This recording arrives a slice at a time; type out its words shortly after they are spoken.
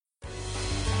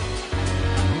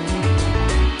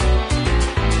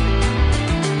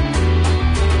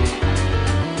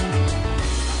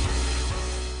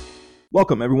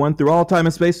Welcome, everyone, through all time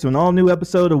and space to an all new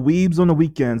episode of Weebs on the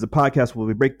Weekends, a podcast where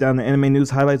we break down the anime news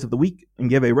highlights of the week and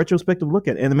give a retrospective look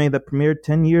at anime that premiered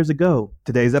 10 years ago.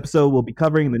 Today's episode will be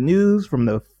covering the news from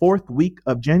the fourth week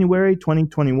of January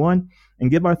 2021 and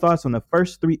give our thoughts on the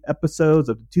first three episodes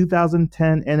of the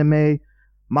 2010 anime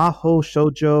Mahou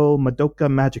Shoujo Madoka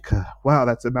Magica. Wow,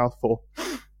 that's a mouthful.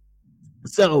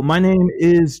 So, my name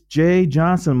is Jay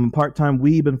Johnson. I'm a part-time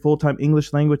weeb and full-time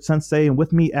English language sensei, and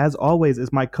with me, as always,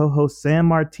 is my co-host Sam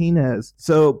Martinez.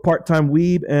 So, part-time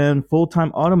weeb and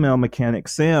full-time automail mechanic,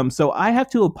 Sam. So, I have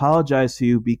to apologize to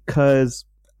you because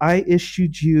I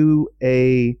issued you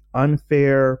a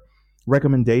unfair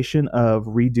recommendation of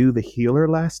Redo the Healer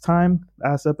last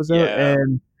episode,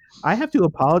 and I have to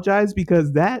apologize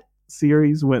because that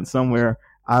series went somewhere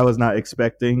I was not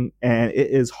expecting, and it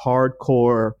is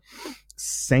hardcore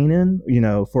seinen,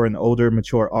 for an older,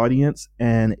 mature audience,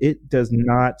 and it does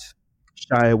not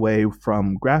shy away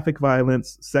from graphic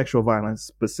violence, sexual violence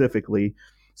specifically.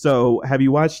 So,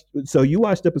 you watched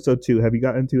episode 2? Have you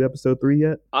gotten to episode 3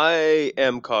 yet? I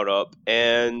am caught up,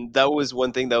 and that was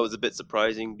one thing that was a bit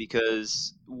surprising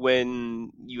because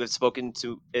when you had spoken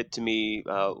to me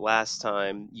last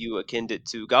time, you akined it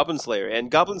to Goblin Slayer, and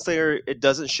Goblin Slayer, it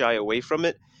doesn't shy away from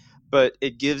it, but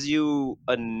it gives you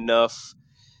enough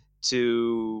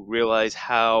to realize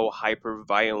how hyper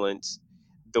violent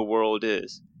the world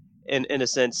is. In a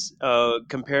sense,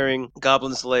 comparing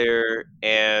Goblin Slayer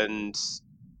and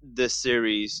this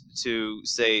series to,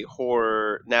 say,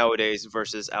 horror nowadays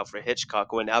versus Alfred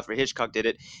Hitchcock. When Alfred Hitchcock did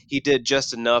it, he did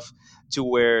just enough to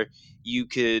where you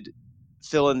could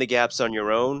fill in the gaps on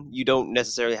your own. You don't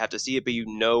necessarily have to see it, but you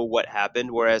know what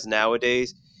happened. Whereas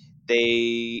nowadays,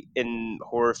 in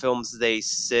horror films, they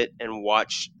sit and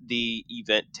watch the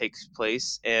event takes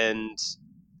place. And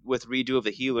with Redo of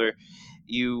the Healer,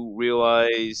 you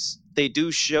realize they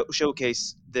do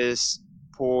showcase this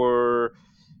poor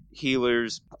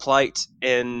healer's plight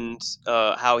and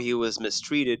how he was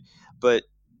mistreated, but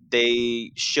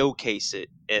they showcase it.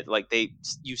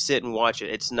 You sit and watch it.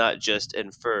 It's not just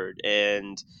inferred,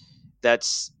 and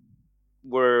that's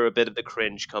where a bit of the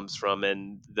cringe comes from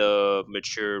and the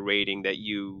mature rating that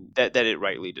it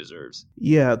rightly deserves.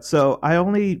 Yeah, so I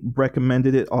only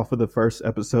recommended it off of the first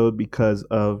episode because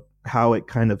of how it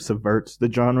kind of subverts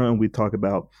the genre, and we talk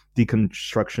about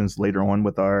deconstructions later on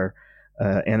with our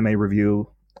anime review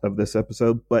of this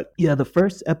episode. But yeah, the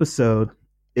first episode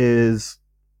is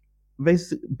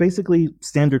basically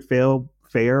standard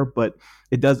fare, but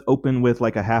it does open with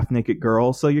like a half naked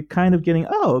girl, so you're kind of getting,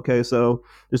 oh, okay, so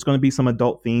there's going to be some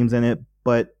adult themes in it.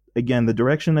 But again, the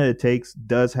direction that it takes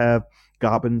does have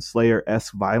Goblin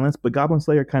Slayer-esque violence, but Goblin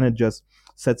Slayer kind of just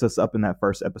sets us up in that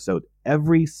first episode.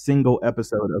 Every single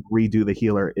episode of Redo the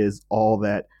Healer is all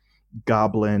that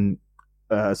goblin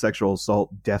sexual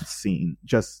assault death scene,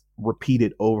 just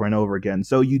repeated over and over again.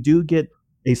 So you do get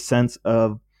a sense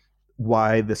of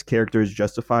why this character is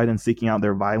justified in seeking out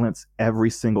their violence every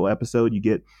single episode. You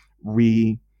get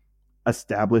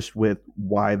re-established with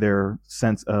why their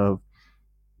sense of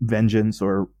vengeance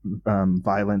or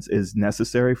violence is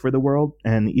necessary for the world.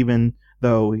 And even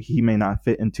though he may not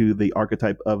fit into the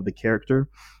archetype of the character,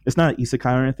 it's not an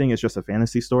isekai or anything, it's just a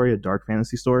fantasy story, a dark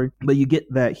fantasy story. But you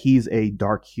get that he's a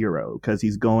dark hero because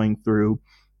he's going through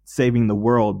saving the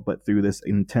world, but through this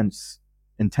intense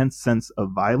sense of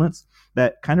violence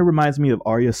that kind of reminds me of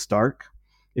Arya Stark.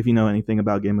 If you know anything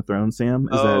about Game of Thrones, Sam,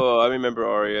 I remember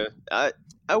Arya.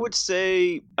 I would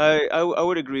say I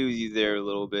would agree with you there a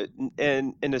little bit,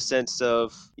 and in a sense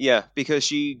of, yeah, because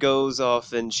she goes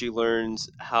off and she learns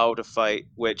how to fight,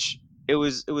 which it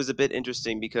was a bit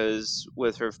interesting because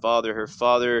with her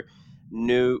father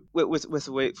knew with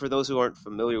the way, for those who aren't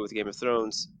familiar with Game of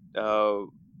Thrones,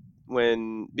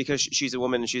 because she's a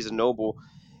woman and she's a noble,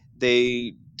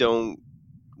 they don't,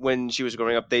 when she was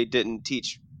growing up, they didn't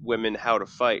teach women how to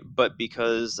fight, but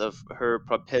because of her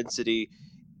propensity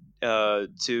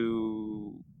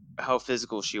to how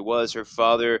physical she was, her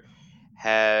father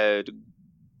had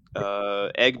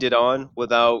egged it on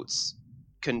without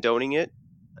condoning it,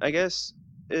 I guess,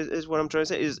 is what I'm trying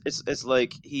to say. It's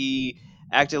like he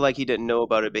acted like he didn't know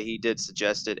about it, but he did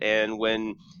suggest it. And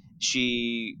when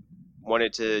she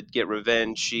wanted to get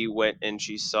revenge, she went and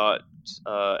she sought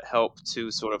help to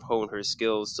sort of hone her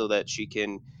skills so that she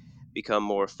can become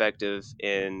more effective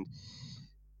in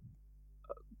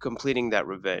completing that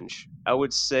revenge. I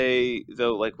would say,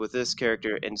 though, like with this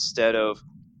character, instead of,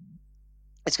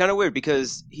 it's kind of weird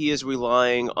because he is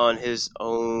relying on his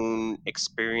own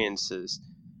experiences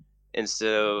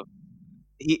instead of,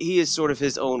 he is sort of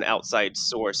his own outside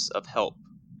source of help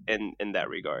in that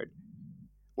regard.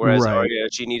 whereas Right. Arya,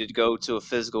 she needed to go to a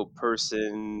physical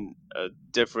person, a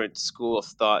different school of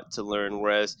thought to learn,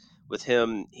 whereas with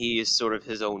him, he is sort of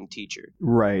his own teacher.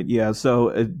 Right. Yeah. So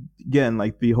again,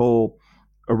 like the whole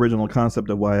original concept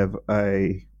of why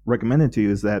I recommended to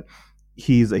you is that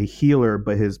he's a healer,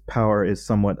 but his power is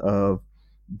somewhat of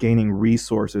gaining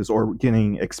resources or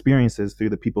getting experiences through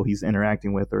the people he's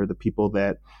interacting with or the people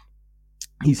that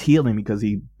he's healing, because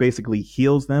he basically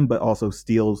heals them, but also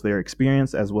steals their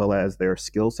experience as well as their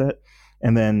skill set.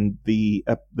 And then the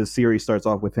series starts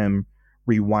off with him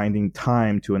rewinding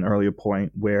time to an earlier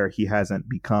point where he hasn't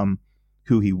become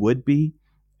who he would be.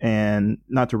 And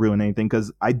not to ruin anything,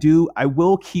 because I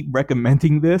will keep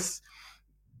recommending this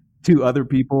to other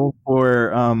people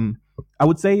for I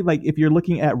would say, like, if you're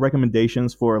looking at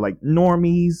recommendations for like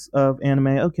normies of anime,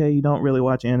 okay, you don't really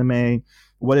watch anime,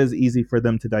 what is easy for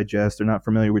them to digest, they're not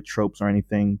familiar with tropes or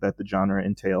anything that the genre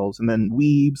entails. And then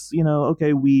weebs,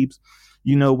 okay, weebs,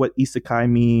 you know what isekai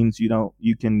means,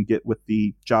 you can get with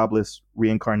the jobless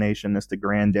reincarnation as the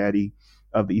granddaddy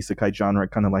of the isekai genre,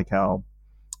 kind of like how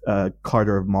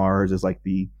Carter of Mars is like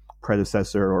the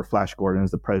predecessor, or Flash Gordon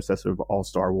is the predecessor of all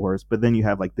Star Wars. But then you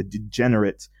have like the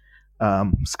degenerate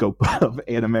scope of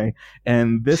anime,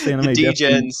 and this anime, the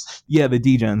degens. Yeah, the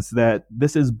degens. That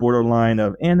this is borderline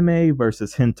of anime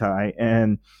versus hentai,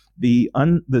 and the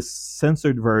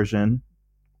censored version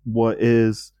what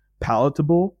is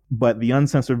palatable, but the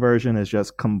uncensored version is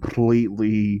just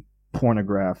completely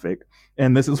pornographic.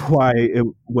 And this is why it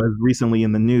was recently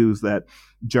in the news that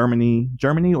Germany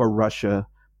or Russia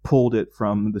pulled it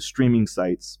from the streaming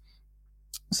sites.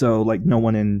 So like no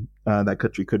one in that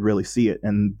country could really see it,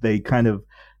 and they kind of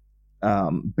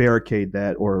barricade,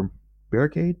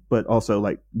 but also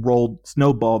like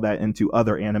snowball that into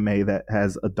other anime that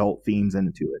has adult themes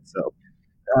into it. So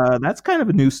that's kind of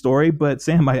a news story, but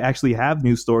Sam, I actually have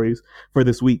news stories for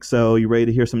this week. So you ready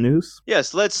to hear some news?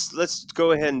 Yes, let's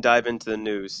go ahead and dive into the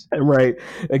news. Right,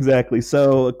 exactly.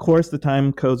 So of course the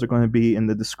time codes are going to be in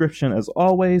the description as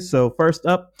always. So first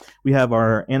up, we have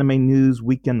our anime news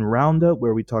weekend roundup,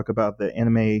 where we talk about the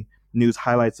anime news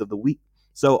highlights of the week.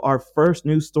 So our first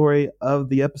news story of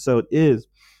the episode is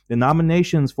the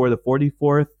nominations for the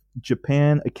 44th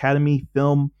Japan Academy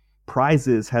Film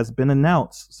Prizes has been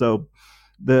announced. So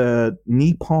the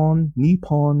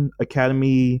Nippon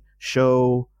Academy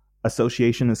Show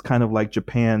Association is kind of like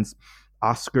Japan's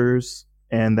Oscars,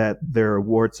 and that their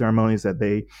award ceremonies that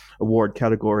they award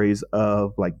categories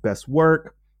of like best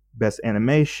work, best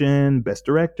animation, best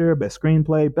director, best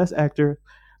screenplay, best actor,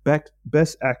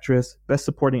 best actress, best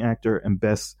supporting actor, and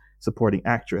best supporting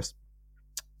actress.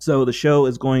 So the show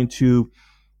is going to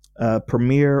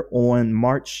premiere on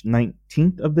March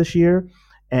 19th of this year.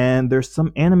 And there's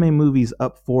some anime movies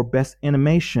up for best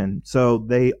animation. So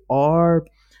they are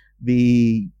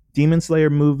the Demon Slayer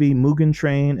movie, Mugen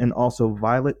Train, and also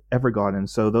Violet Evergarden.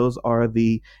 So those are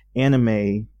the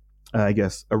anime,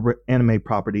 anime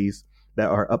properties that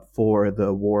are up for the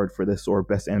award for this, or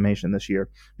best animation this year.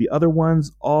 The other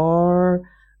ones are,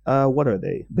 what are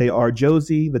they? They are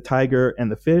Josie, the Tiger,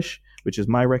 and the Fish, which is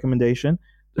my recommendation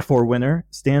for winner.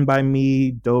 Stand By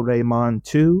Me, Doraemon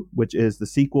 2, which is the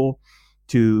sequel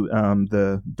to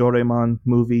the Doraemon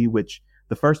movie, which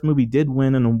the first movie did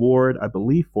win an award, I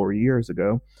believe, 4 years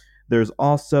ago. There's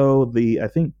also I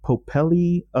think,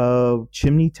 Popelli of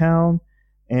Chimney Town,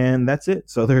 and that's it.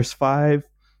 So there's 5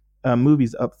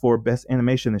 movies up for best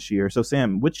animation this year. So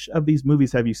Sam, which of these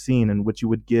movies have you seen, and which you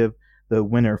would give the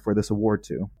winner for this award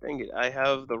to? Dang it, I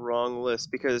have the wrong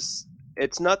list, because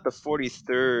it's not the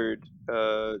 43rd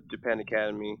Japan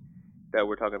Academy that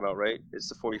we're talking about, right? It's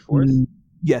the 44th?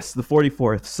 Yes, the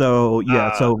 44th. So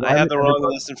yeah, I have the wrong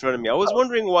list in front of me. I was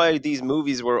wondering why these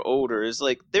movies were older. It's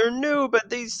like they're new, but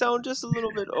they sound just a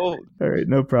little bit old. All right,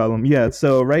 no problem. Yeah,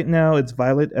 so right now it's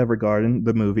Violet Evergarden,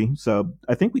 the movie. So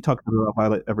I think we talked about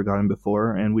Violet Evergarden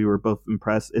before, and we were both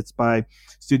impressed. It's by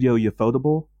Studio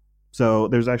Ufotable. So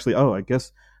there's actually, I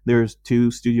guess there's 2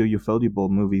 Studio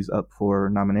Ufotable movies up for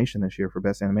nomination this year for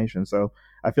best animation. So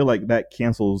I feel like that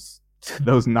cancels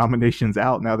those nominations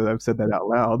out now that I've said that out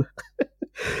loud.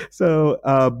 So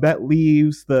that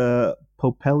leaves the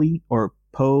Popelli,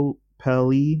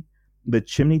 the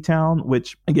Chimney Town,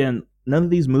 which, again, none of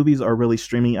these movies are really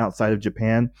streaming outside of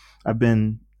Japan. I've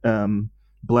been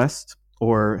blessed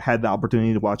or had the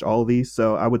opportunity to watch all of these.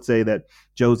 So I would say that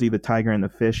Josie, the Tiger, and the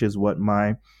Fish is what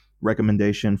my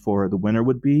recommendation for the winner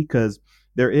would be, because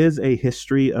there is a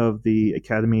history of the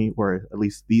Academy, or at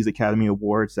least these Academy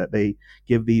Awards, that they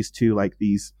give these to like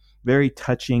these very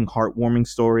touching, heartwarming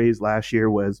stories. Last year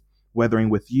was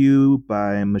Weathering with You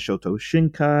by Makoto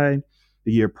Shinkai.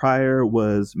 The year prior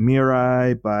was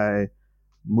Mirai by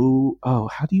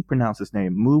how do you pronounce his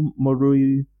name?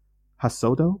 Morui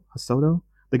Hasodo,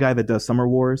 the guy that does Summer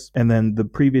Wars. And then the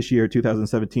previous year,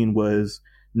 2017, was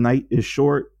Night is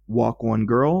Short, Walk One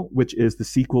Girl, which is the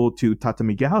sequel to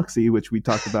Tatami Galaxy, which we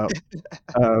talked about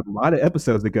a lot of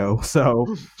episodes ago. So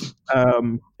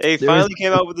They finally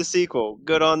came out with a sequel.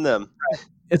 Good on them.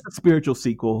 It's a spiritual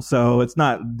sequel, so it's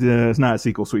not a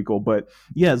sequel, but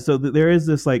yeah. So there is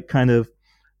this like kind of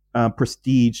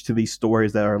prestige to these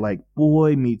stories that are like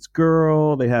boy meets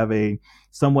girl. They have a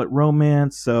somewhat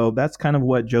romance, so that's kind of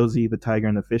what Josie the Tiger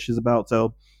and the Fish is about.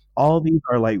 So all these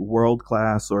are like world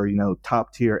class or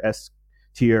top tier S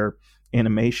tier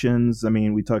animations. I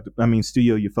mean,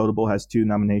 Studio Ufotable has 2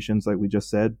 nominations, like we just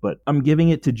said, but I'm giving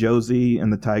it to Josie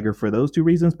and the Tiger for those 2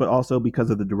 reasons, but also because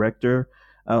of the director.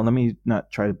 Let me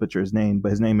not try to butcher his name,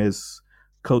 but his name is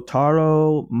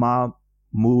Kotaro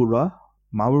Mamura,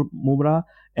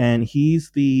 and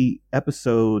he's the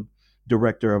episode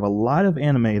director of a lot of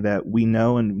anime that we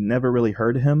know and never really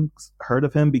heard of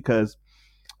him because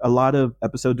a lot of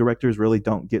episode directors really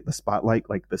don't get the spotlight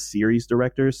like the series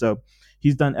directors. So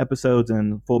he's done episodes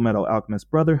in Full Metal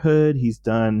Alchemist Brotherhood. He's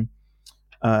done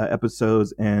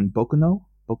episodes in Bokuno.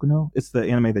 It's the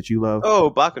anime that you love.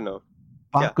 Oh, Bakuno.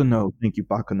 Bakuno. Yeah. Thank you,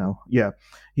 Bakuno. Yeah.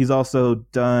 He's also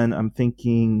done, I'm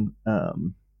thinking,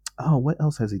 what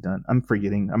else has he done? I'm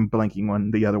forgetting. I'm blanking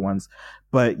on the other ones.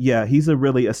 But yeah, he's a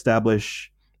really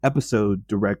established episode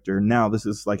director. Now this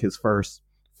is like his first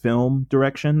film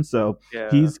direction. So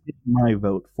he's getting my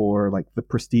vote for like the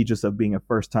prestigious of being a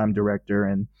first-time director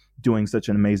and doing such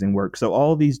an amazing work. So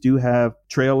all of these do have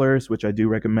trailers, which I do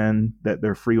recommend that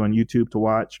they're free on YouTube to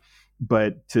watch.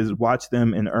 But to watch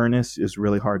them in earnest is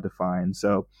really hard to find.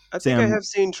 So I think I have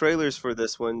seen trailers for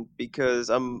this one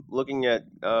because I'm looking at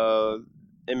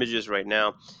images right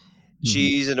now. Mm-hmm.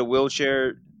 She's in a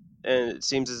wheelchair, and it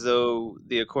seems as though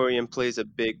the aquarium plays a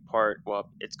big part. Well,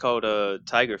 it's called a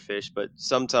tigerfish, but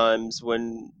sometimes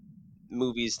when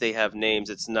movies they have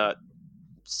names, it's not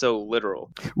so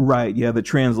literal. Right. Yeah. The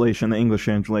English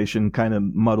translation kind of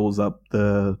muddles up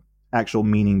the actual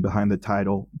meaning behind the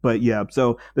title. But yeah,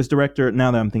 so this director, now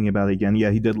that I'm thinking about it again,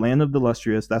 yeah, he did Land of the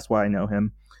Lustrous. That's why I know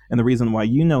him. And the reason why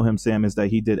you know him, Sam, is that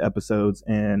he did episodes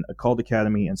in Occult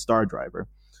Academy and Star Driver.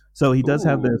 So he does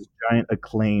have this giant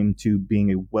acclaim to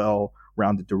being a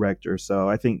well-rounded director. So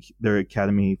I think their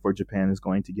Academy for Japan is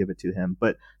going to give it to him.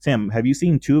 But Sam, have you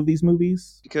seen 2 of these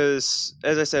movies? Because,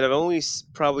 as I said, I've only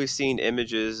probably seen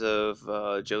images of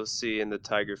Josie and the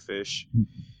Tigerfish.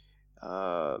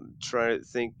 Trying to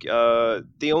think.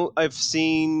 I've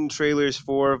seen trailers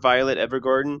for Violet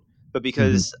Evergarden, but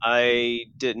because I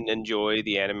didn't enjoy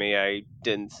the anime, I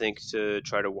didn't think to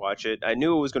try to watch it. I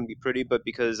knew it was going to be pretty, but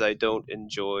because I don't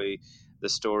enjoy the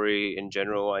story in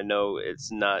general, I know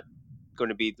it's not going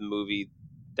to be the movie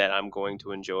that I'm going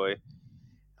to enjoy.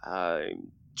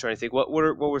 I'm trying to think. What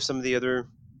were some of the other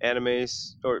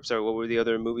animes, or sorry, what were the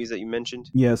other movies that you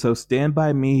mentioned? Yeah, so Stand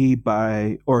By Me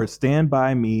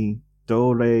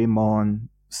Doraemon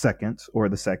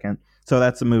the second. So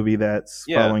that's a movie that's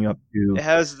following up to. It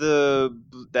has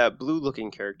that blue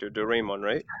looking character, Doraemon,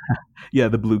 right? Yeah,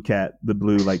 the blue cat, the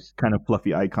blue like kind of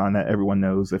fluffy icon that everyone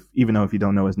knows, even if you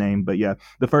don't know his name. But yeah,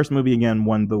 the first movie again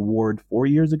won the award 4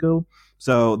 years ago.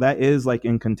 So that is like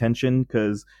in contention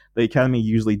because the Academy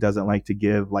usually doesn't like to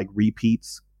give like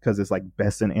repeats because it's like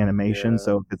best in animation. Yeah.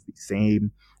 So if it's the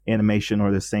same animation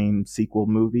or the same sequel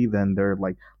movie, then they're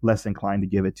like less inclined to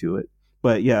give it to it.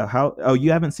 But yeah,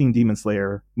 you haven't seen Demon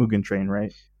Slayer Mugen Train,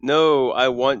 right? No, I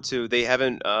want to. They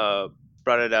haven't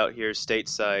brought it out here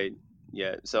stateside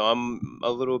yet, so I'm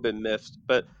a little bit miffed.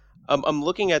 But I'm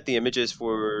looking at the images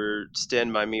for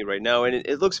Stand By Me right now, and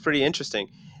it looks pretty interesting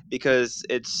because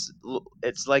it's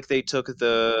like they took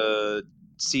the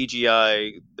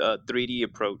CGI 3D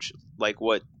approach, like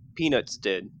what Peanuts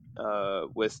did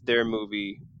with their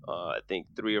movie, I think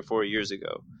 3 or 4 years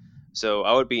ago. So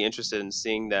I would be interested in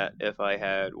seeing that if I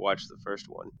had watched the first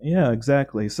one. Yeah,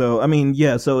 exactly. So, I mean,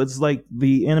 yeah, so it's like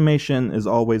the animation is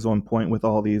always on point with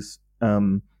all these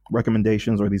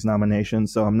recommendations or these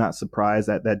nominations. So I'm not surprised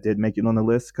that did make it on the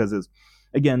list because it's,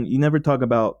 again, you never talk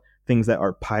about things that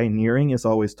are pioneering. It's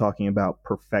always talking about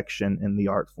perfection in the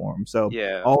art form. So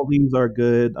all these are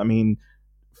good. I mean,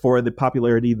 for the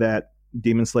popularity that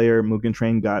Demon Slayer Mugen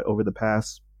Train got over the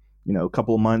past,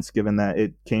 couple of months, given that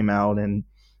it came out and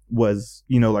was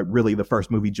like really the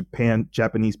first movie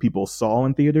Japanese people saw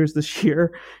in theaters this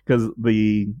year because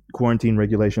the quarantine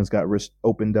regulations got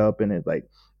opened up and it like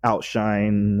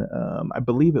outshine I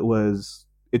believe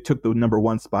it took the number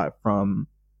 1 spot from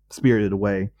Spirited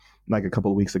Away like a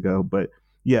couple of weeks ago. But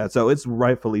Yeah, so it's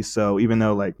rightfully so, even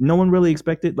though like no one really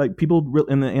expected, like people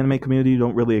in the anime community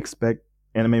don't really expect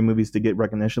anime movies to get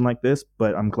recognition like this,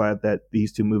 but I'm glad that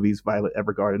these two movies, Violet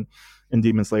Evergarden and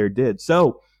Demon Slayer, did.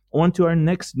 So on to our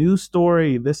next news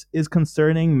story. This is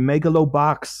concerning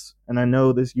Megalobox, and I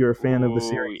know this you're a fan of the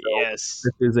series, so Yes.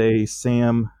 this is a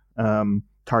Sam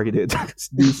targeted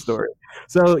news story.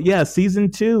 So yeah,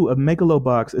 season 2 of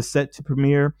Megalobox is set to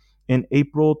premiere in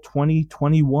April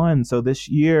 2021. So this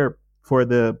year, for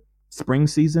the spring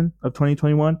season of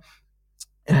 2021,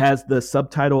 it has the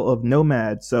subtitle of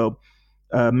Nomad. So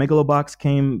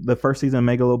the first season of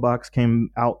Megalobox came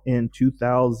out in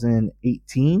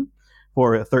 2018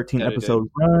 for a 13 episode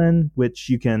run, which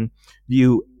you can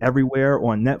view everywhere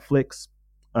on Netflix,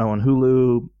 on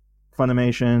Hulu,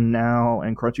 Funimation, Now,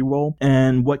 and Crunchyroll.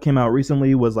 And what came out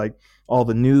recently was like all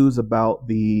the news about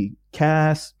the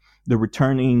cast, the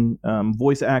returning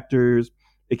voice actors.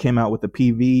 It came out with the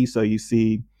PV, so you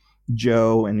see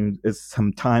Joe, and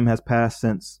some time has passed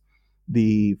since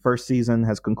the first season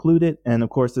has concluded. And of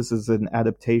course, this is an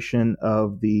adaptation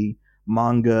of the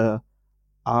manga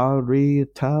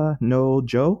Arita no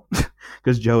Joe,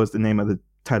 because Joe is the name of the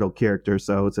title character.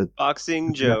 So it's a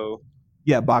Boxing Joe.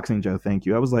 Yeah, Boxing Joe. Thank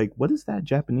you. I was like, what is that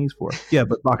Japanese for? Yeah,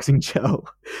 but Boxing Joe.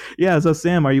 Yeah. So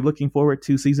Sam, are you looking forward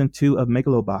to season 2 of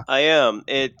Megalobox? I am.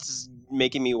 It's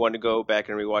making me want to go back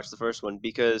and rewatch the first one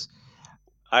because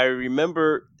I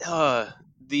remember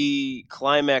the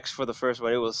climax for the first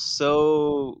one. It was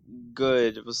so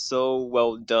good. It was so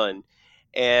well done.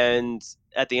 And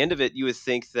at the end of it, you would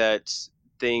think that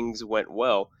things went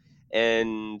well.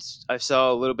 And I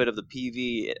saw a little bit of the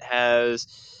PV. It has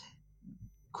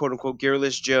quote unquote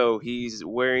gearless Joe. He's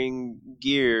wearing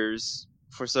gears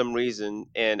for some reason.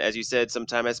 And as you said, some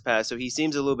time has passed. So he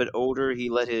seems a little bit older. He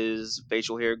let his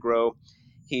facial hair grow.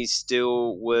 He's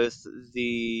still with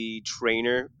the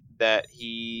trainer that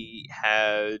he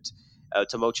had a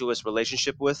tumultuous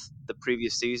relationship with the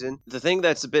previous season. The thing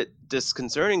that's a bit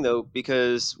disconcerting though,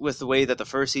 because with the way that the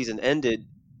first season ended,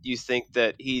 you think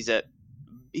that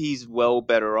he's well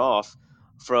better off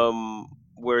from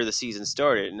where the season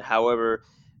started. And however,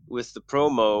 with the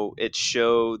promo, it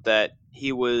showed that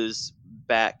he was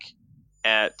back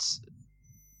at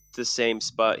the same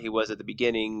spot he was at the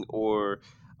beginning, or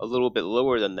a little bit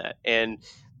lower than that. And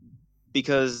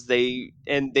because they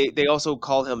also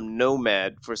call him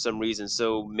Nomad for some reason,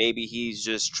 so maybe he's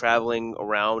just traveling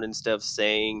around instead of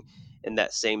staying in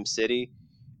that same city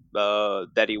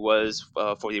that he was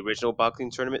for the original boxing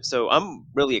tournament. So I'm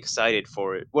really excited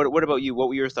for it. What about you? What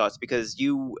were your thoughts? Because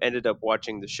you ended up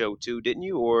watching the show too, didn't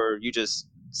you? Or you just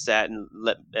sat and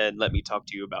let me talk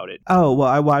to you about it? Oh, well,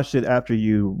 I watched it after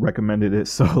you recommended it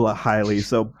so highly.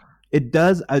 So it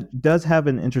does have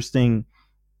an interesting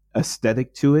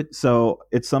aesthetic to it. So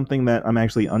it's something that I'm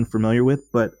actually unfamiliar with,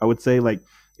 but I would say like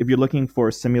if you're looking for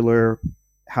a similar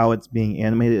how it's being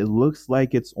animated, it looks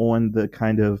like it's on the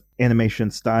kind of animation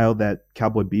style that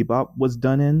Cowboy Bebop was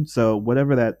done in. So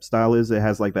whatever that style is, it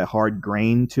has like that hard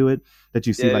grain to it that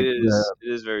you see, Yeah, like it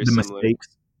is very the similar. mistakes.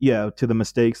 Yeah, to the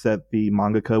mistakes that the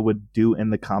mangaka would do in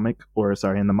the comic, or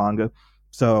sorry, in the manga.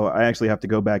 So I actually have to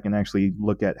go back and actually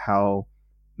look at how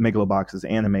Megalobox is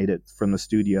animated from the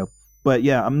studio. But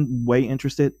yeah, I'm way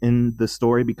interested in the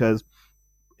story because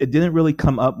it didn't really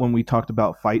come up when we talked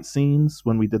about fight scenes.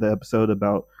 When we did the episode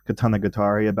about Katana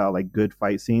Gatari, about like good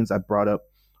fight scenes, I brought up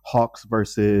Hawks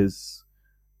versus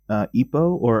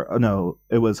Ippo, or no,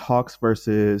 it was Hawks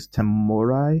versus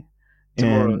Temurai,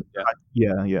 and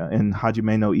and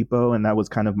Hajime no Ippo, and that was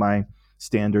kind of my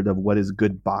standard of what is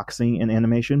good boxing in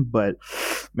animation. But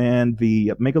man,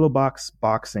 the Megalobox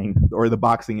boxing, or the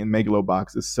boxing in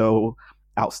Megalobox, is so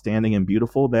outstanding and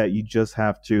beautiful that you just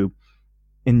have to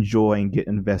enjoy and get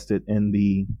invested in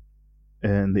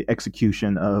the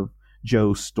execution of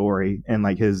Joe's story, and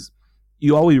like his,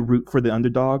 you always root for the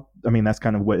underdog. I mean, that's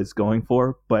kind of what it's going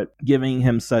for, but giving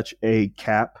him such a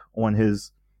cap on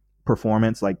his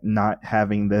performance, like not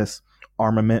having this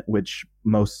armament which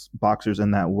most boxers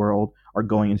in that world are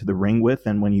going into the ring with.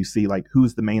 And when you see like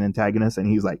who's the main antagonist, and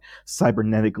he's like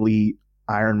cybernetically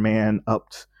Iron Man up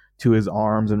to his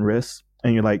arms and wrists,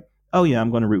 and you're like, oh yeah,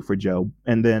 I'm going to root for Joe.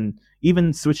 And then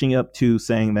even switching up to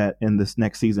saying that in this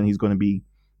next season he's going to be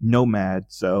Nomad,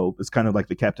 so it's kind of like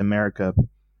the Captain America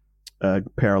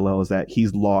parallel, is that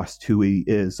he's lost who he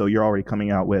is. So you're already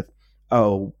coming out with,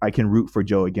 oh, I can root for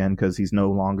Joe again because he's no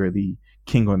longer the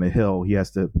king on the hill.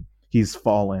 He's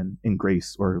fallen in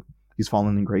grace, or he's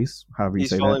fallen in grace, however you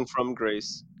say that. He's falling from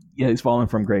grace. Yeah, he's fallen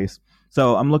from grace.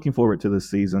 So I'm looking forward to this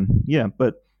season. Yeah,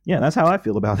 but yeah, that's how I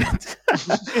feel about it.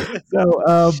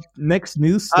 So next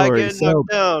news story. I get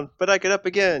knocked down, but I get up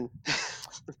again.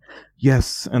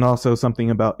 Yes, and also something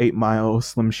about 8 Mile,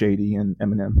 Slim Shady, and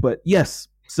Eminem. But yes,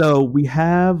 so we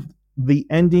have the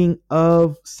ending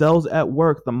of Cells at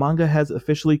Work. The manga has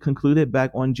officially concluded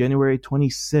back on January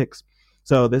 26th.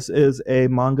 So this is a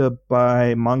manga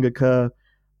by mangaka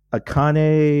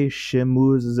Akane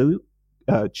Shimizu,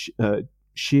 uh,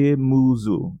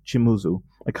 Chimuzu,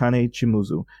 Akane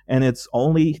Chimuzu, and it's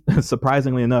only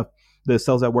surprisingly enough, the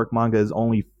Cells at Work manga is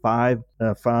only five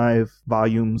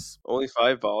volumes. Only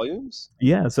 5 volumes?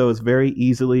 Yeah, so it's very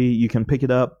easily you can pick it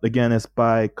up. Again, it's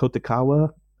by Kotakawa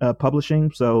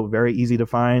Publishing, so very easy to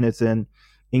find. It's in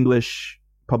English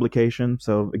publication,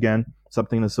 so again,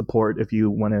 something to support if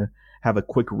you want to have a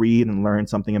quick read and learn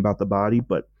something about the body.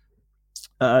 But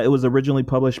it was originally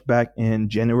published back in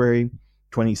January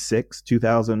 26,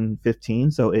 2015,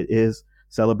 so it is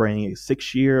celebrating a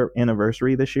 6-year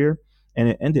anniversary this year, and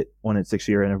it ended on its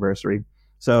 6-year anniversary.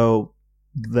 So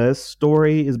the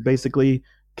story is basically,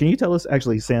 can you tell us,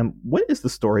 actually, Sam, what is the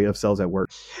story of Cells at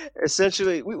Work?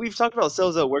 Essentially, we've talked about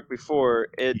Cells at Work before.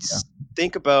 It's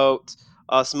think about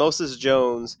Osmosis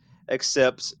Jones,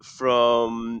 except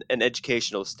from an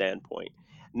educational standpoint,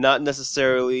 not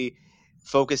necessarily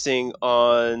focusing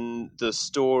on the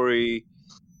story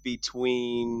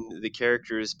between the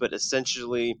characters, but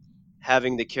essentially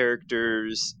having the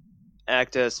characters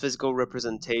act as physical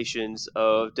representations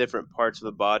of different parts of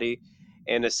the body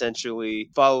and essentially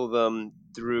follow them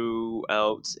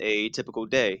throughout a typical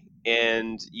day.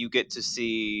 And you get to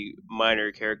see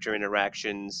minor character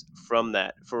interactions from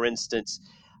that. For instance,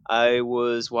 I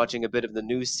was watching a bit of the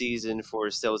new season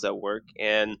for Cells at Work,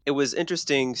 and it was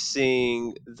interesting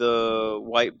seeing the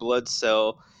white blood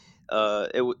cell.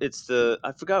 It's the,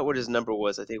 I forgot what his number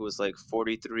was. I think it was like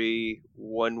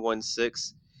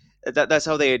 43116. That's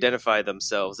how they identify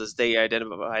themselves, as they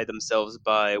identify themselves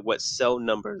by what cell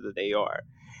number that they are.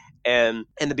 And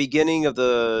in the beginning of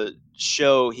the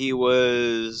show, he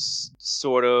was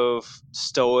sort of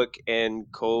stoic and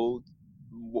cold,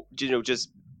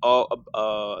 just all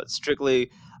strictly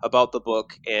about the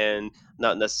book and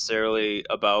not necessarily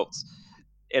about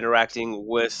interacting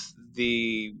with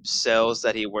the cells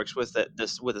that he works with,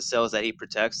 with the cells that he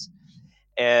protects.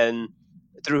 And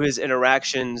through his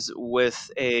interactions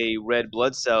with a red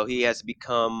blood cell, he has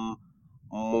become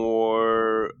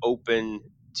more open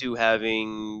to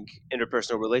having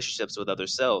interpersonal relationships with other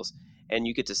cells. And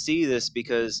you get to see this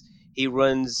because he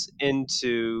runs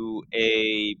into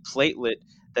a platelet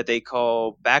that they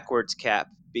call backwards cap,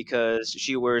 because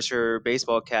she wears her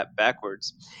baseball cap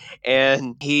backwards.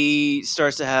 And he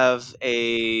starts to have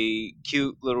a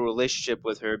cute little relationship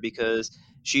with her because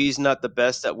she's not the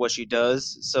best at what she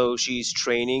does, so she's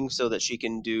training so that she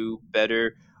can do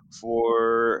better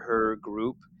for her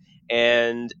group.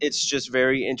 And it's just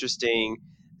very interesting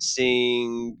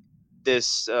seeing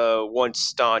this once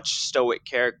staunch stoic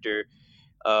character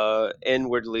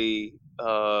inwardly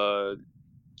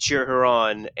cheer her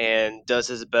on and does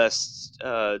his best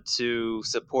to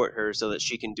support her so that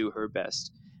she can do her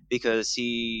best, because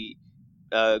he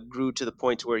grew to the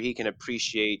point where he can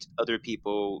appreciate other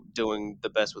people doing the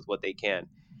best with what they can.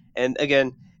 And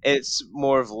again, it's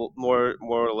more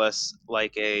or less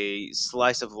like a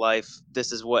slice of life.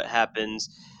 This is what happens.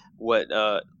 What,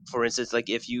 for instance, like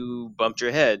if you bumped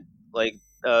your head, like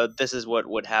this is what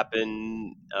would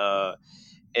happen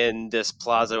in this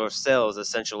plaza of cells.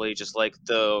 Essentially, just like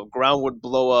the ground would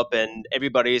blow up and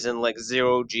everybody's in like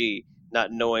 0G,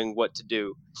 not knowing what to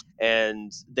do,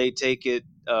 and they take it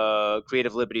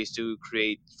creative liberties to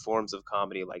create forms of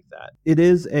comedy like that. It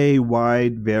is a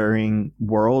wide varying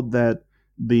world that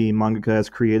the mangaka has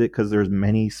created, because there's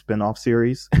many spin-off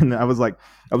series. And I was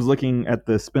looking at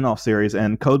the spin-off series,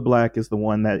 and Code Black is the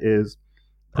one that is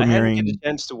I hadn't get premiering. a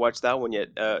chance to watch that one yet.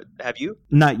 Have you?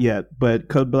 Not yet, but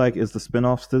Code Black is the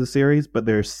spin-offs to the series, but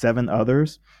there's 7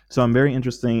 others. So I'm very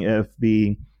interesting if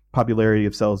the popularity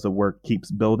of Cells at Work keeps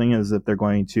building, as if they're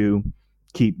going to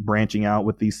keep branching out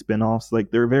with these spin-offs. Like,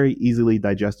 they're very easily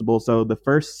digestible. So the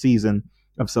first season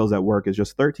of Cells at Work is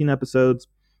just 13 episodes.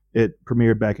 It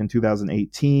premiered back in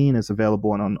 2018. It's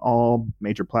available on all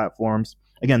major platforms.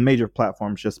 Again, major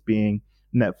platforms just being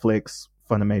Netflix,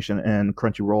 Funimation, and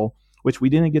Crunchyroll, which we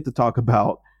didn't get to talk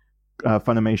about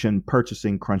Funimation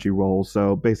purchasing Crunchyroll.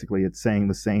 So basically, it's saying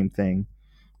the same thing.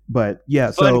 But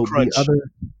yeah, Fun so Crunch. the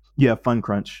other, yeah, Fun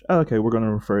Crunch. Oh, okay, we're going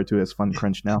to refer to it as Fun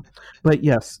Crunch now. But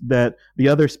yes, that the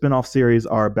other spin-off series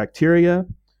are Bacteria,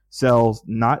 Cells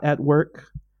Not at Work,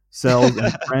 Cells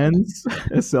and Friends,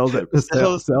 Cells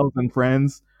and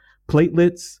Friends,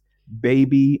 Platelets,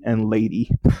 Baby, and Lady.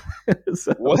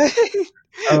 So, What?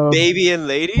 Baby and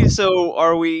lady. So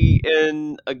are we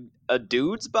in a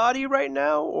dude's body right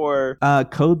now, or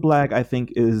Code Black, I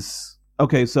think, is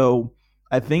okay. So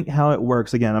I think how it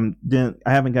works again.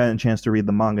 I haven't gotten a chance to read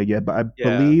the manga yet, but I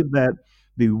yeah. believe that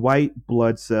the white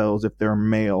blood cells, if they're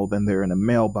male, then they're in a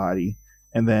male body,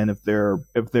 and then if the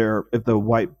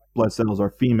white blood cells are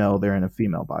female, they're in a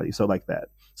female body. So like that.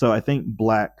 So I think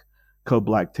Code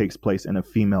Black takes place in a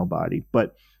female body,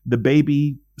 but the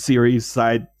baby series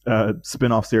side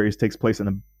spin-off series takes place in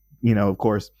a, of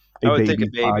course, a I would think a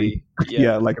baby's body. baby. Yeah,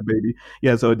 Yeah. like a baby.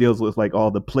 Yeah, so it deals with like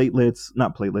all the platelets,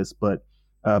 not platelets, but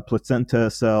placenta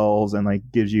cells, and like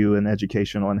gives you an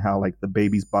education on how like the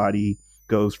baby's body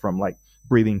goes from like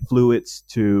breathing fluids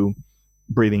to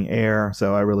breathing air.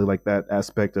 So I really like that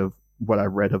aspect of what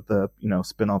I've read of the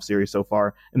spin-off series so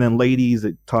far. And then Ladies,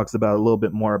 it talks about a little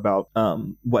bit more about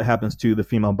what happens to the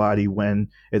female body when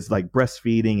it's like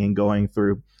breastfeeding and going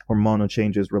through hormonal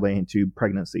changes relating to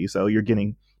pregnancy. So you're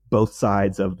getting both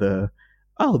sides of the,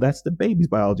 oh, that's the baby's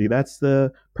biology, that's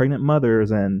the pregnant mother's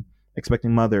and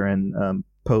expecting mother and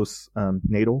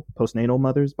postnatal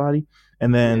mother's body.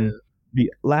 And Yeah. then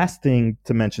the last thing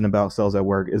to mention about Cells at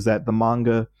Work is that the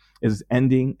manga has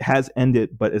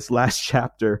ended, but its last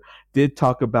chapter did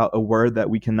talk about a word that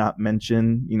we cannot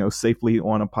mention, safely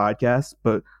on a podcast,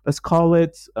 but let's call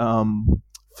it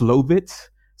Flovit.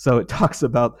 So it talks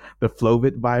about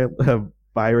the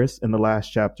virus in the last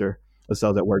chapter of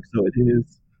Cells at Work. So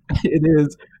it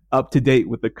is up to date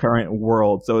with the current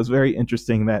world. So it's very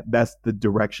interesting that that's the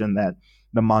direction that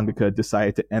the mangaka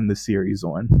decided to end the series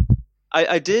on.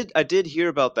 I did hear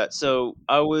about that. So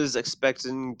I was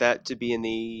expecting that to be in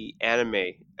the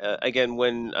anime. Again,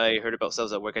 when I heard about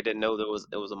Cells at Work, I didn't know it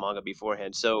was a manga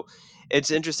beforehand. So it's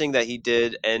interesting that he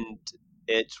did end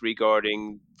it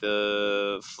regarding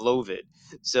the Flovid.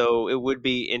 So it would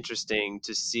be interesting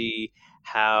to see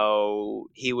how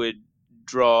he would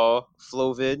draw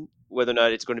Flovid, whether or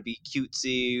not it's going to be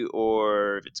cutesy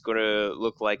or if it's going to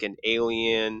look like an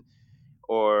alien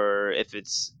or if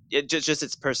just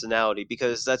its personality,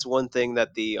 because that's one thing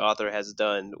that the author has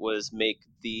done was make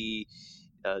the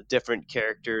different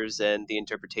characters and the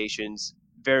interpretations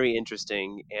very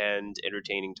interesting and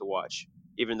entertaining to watch,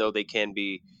 even though they can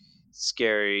be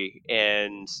scary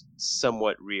and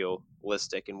somewhat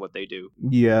realistic in what they do.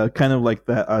 Yeah, kind of like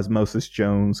that Osmosis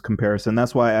Jones comparison.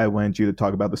 That's why I wanted you to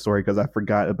talk about the story, because I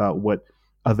forgot about what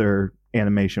other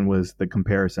animation was the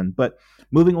comparison. But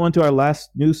moving on to our last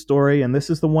news story, and this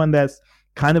is the one that's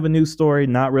kind of a news story,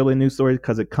 not really a news story,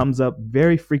 because it comes up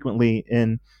very frequently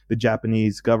in the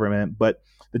Japanese government. But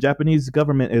the Japanese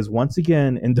government is once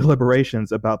again in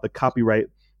deliberations about the copyright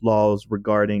laws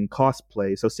regarding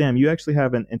cosplay. So, Sam, you actually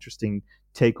have an interesting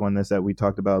take on this that we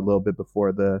talked about a little bit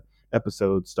before the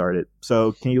episode started.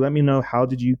 So, can you let me know, how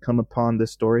did you come upon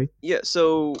this story? Yeah,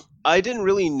 so I didn't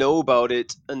really know about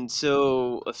it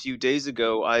until a few days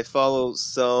ago. I follow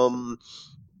some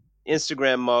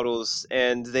Instagram models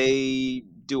and they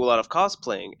do a lot of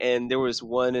cosplaying, and there was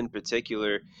one in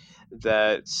particular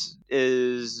that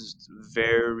is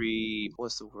very,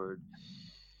 what's the word,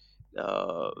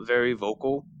 very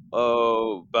vocal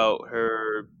about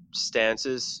her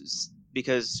stances,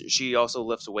 because she also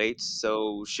lifts weights,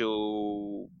 so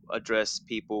she'll address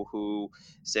people who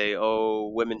say,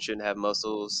 oh, women shouldn't have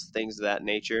muscles, things of that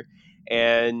nature.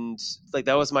 And like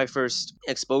that was my first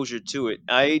exposure to it.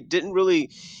 I didn't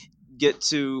really get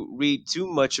to read too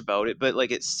much about it, but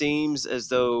like it seems as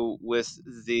though with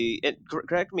and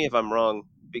correct me if I'm wrong,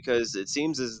 because it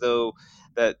seems as though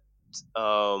that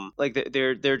like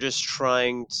they're just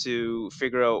trying to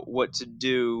figure out what to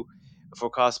do for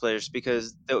cosplayers,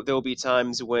 because there'll be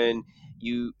times when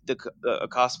a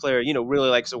cosplayer really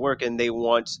likes to work and they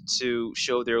want to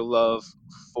show their love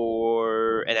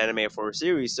for an anime or for a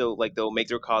series, so like they'll make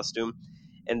their costume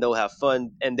and they'll have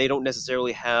fun, and they don't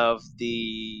necessarily have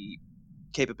the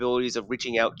capabilities of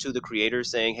reaching out to the creator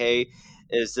saying, hey,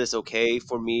 is this okay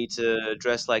for me to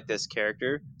dress like this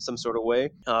character some sort of way,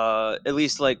 at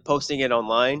least like posting it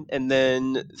online, and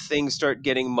then things start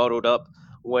getting muddled up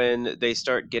when they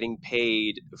start getting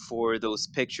paid for those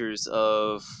pictures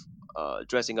of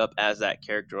dressing up as that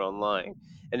character online.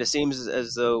 And it seems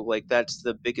as though like that's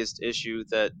the biggest issue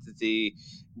that the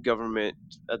government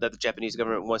that the Japanese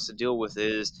government wants to deal with,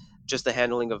 is just the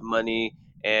handling of money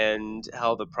and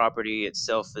how the property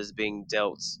itself is being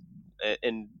dealt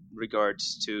in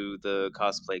regards to the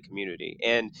cosplay community.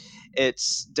 And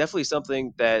it's definitely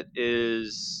something that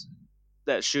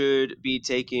should be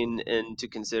taken into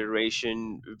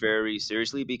consideration very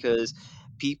seriously, because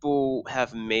people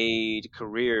have made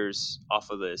careers off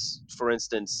of this. For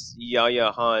instance,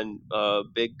 Yaya Han, a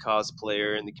big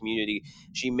cosplayer in the community,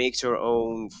 she makes her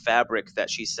own fabric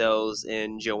that she sells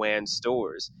in Joanne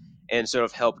stores. and sort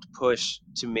of helped push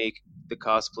to make the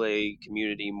cosplay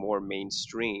community more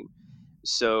mainstream.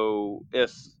 So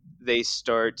if they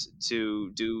start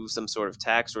to do some sort of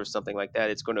tax or something like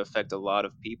that, it's going to affect a lot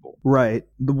of people. Right.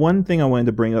 The one thing I wanted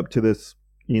to bring up to this,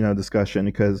 discussion,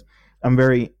 because I'm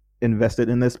very invested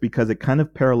in this, because it kind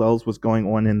of parallels what's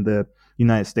going on in the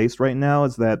United States right now,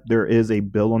 is that there is a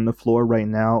bill on the floor right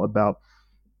now about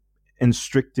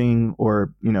constricting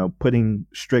or, putting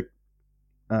strict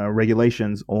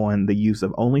regulations on the use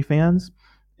of OnlyFans.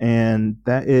 And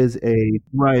that is a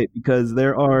right, because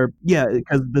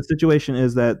because the situation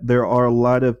is that there are a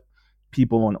lot of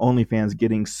people on OnlyFans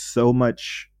getting so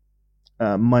much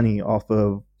money off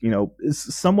of,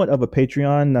 it's somewhat of a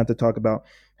Patreon, not to talk about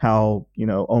how,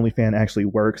 OnlyFans actually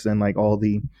works and like all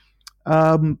the,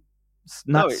 um,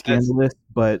 No, not scandalous,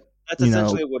 but, that's you know,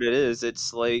 essentially what it is.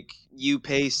 It's like you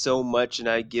pay so much and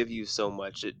I give you so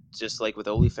much. It just like with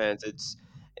OnlyFans, it's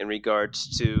in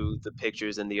regards to the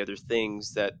pictures and the other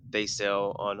things that they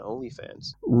sell on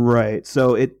OnlyFans. right.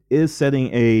 So it is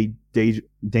setting a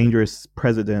dangerous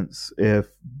precedence if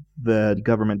the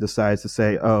government decides to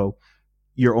say, oh,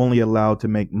 you're only allowed to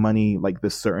make money like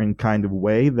this certain kind of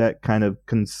way that kind of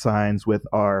consigns with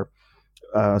our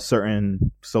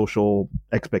certain social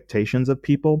expectations of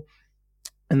people.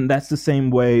 And that's the same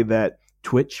way that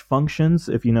Twitch functions.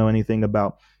 If you know anything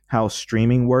about how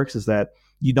streaming works, is that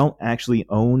you don't actually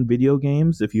own video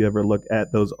games. If you ever look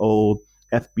at those old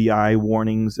FBI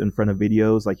warnings in front of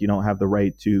videos, like you don't have the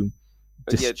right to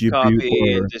Yeah, distribute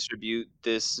copy and or distribute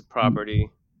this property.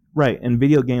 right. And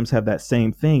video games have that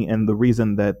same thing. And the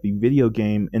reason that the video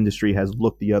game industry has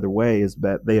looked the other way is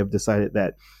that they have decided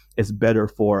that it's better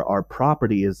for our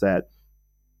property, is that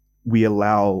we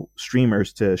allow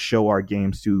streamers to show our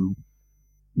games to,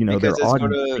 Because their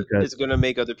audience, because it's gonna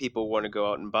make other people want to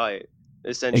go out and buy it.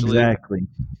 Essentially, exactly.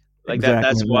 like that. Exactly.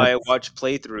 That's And why I that's watch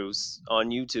playthroughs on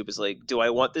YouTube. It's like, do I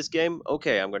want this game?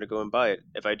 Okay, I'm gonna go and buy it.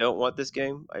 If I don't want this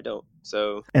game, I don't.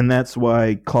 So and that's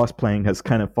why cosplaying has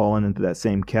kind of fallen into that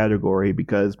same category,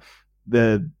 because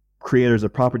the creators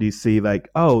of properties see like,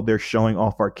 oh, they're showing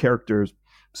off our characters,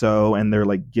 so, and they're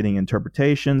like getting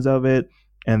interpretations of it,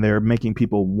 and they're making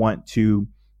people want to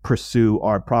pursue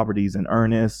our properties in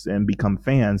earnest and become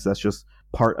fans. That's just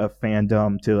part of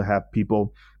fandom, to have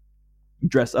people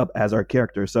dress up as our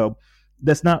characters. So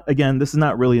that's not, again, this is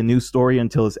not really a news story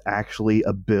until it's actually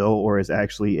a bill or is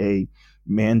actually a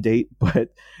mandate.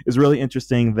 But it's really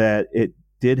interesting that it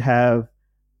did have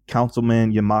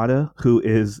Councilman Yamada, who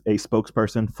is a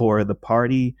spokesperson for the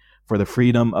Party for the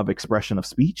Freedom of Expression of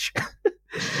Speech.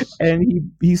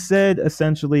 And he said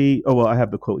essentially, oh, well, I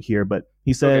have the quote here, but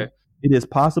he said, okay, it is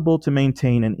possible to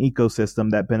maintain an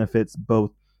ecosystem that benefits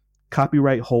both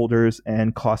copyright holders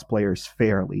and cosplayers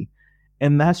fairly.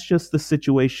 And that's just the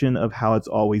situation of how it's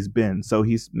always been. So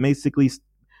he's basically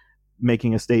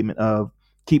making a statement of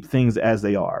keep things as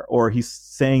they are, or he's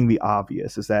saying the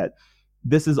obvious, is that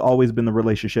this has always been the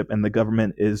relationship, and the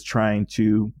government is trying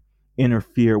to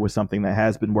interfere with something that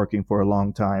has been working for a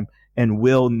long time and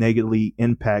will negatively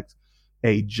impact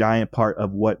a giant part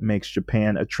of what makes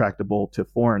Japan attractable to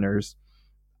foreigners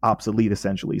obsolete,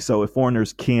 essentially. So if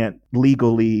foreigners can't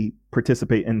legally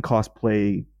participate in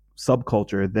cosplay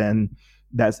subculture, then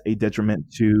that's a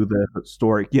detriment to the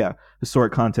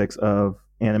historic context of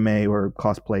anime or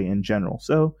cosplay in general.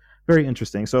 So very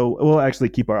interesting. So we'll actually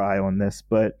keep our eye on this.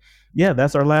 But yeah,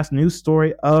 that's our last news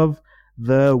story of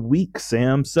the week,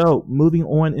 Sam. So moving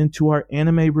on into our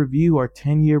anime review, our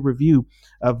 10-year review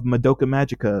of Madoka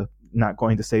Magica. Not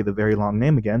going to say the very long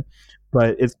name again,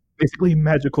 but it's basically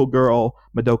Magical Girl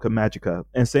Madoka Magica.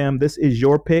 And Sam, this is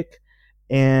your pick.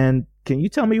 And can you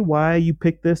tell me why you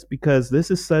picked this? Because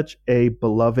this is such a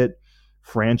beloved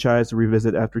franchise to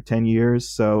revisit after 10 years.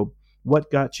 So what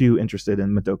got you interested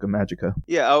in Madoka Magica?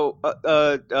 yeah.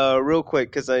 I'll real quick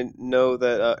because I know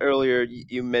that earlier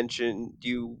you mentioned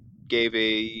you gave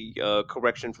a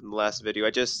correction from the last video.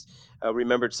 I just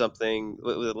remembered something.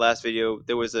 With the last video,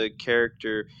 there was a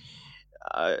character.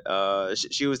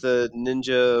 She was the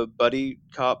ninja buddy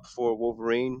cop for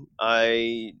Wolverine.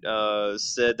 I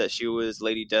said that she was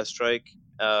Lady Deathstrike.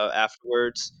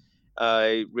 Afterwards,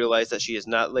 I realized that she is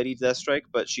not Lady Deathstrike,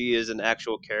 but she is an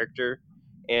actual character,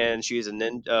 and she is a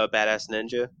badass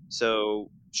ninja.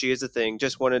 So she is a thing.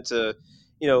 Just wanted to,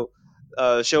 you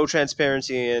know, show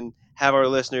transparency and have our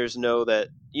listeners know that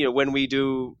when we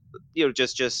do,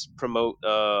 just promote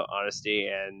honesty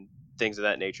and things of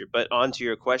that nature. But on to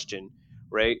your question,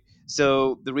 right?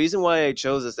 So the reason why I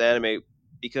chose this anime,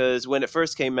 because when it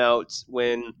first came out,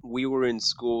 when we were in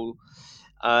school,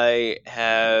 I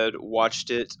had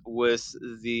watched it with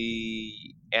the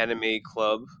anime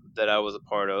club that I was a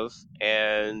part of,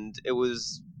 and it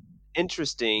was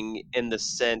interesting in the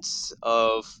sense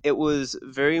of it was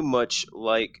very much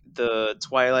like the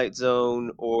Twilight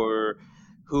Zone or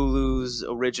Hulu's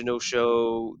original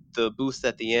show, The Booth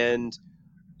at the End,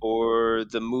 or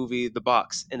the movie The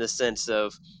Box, in the sense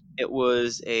of it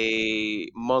was a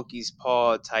monkey's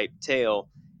paw type tale.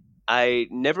 I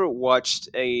never watched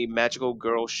a magical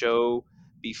girl show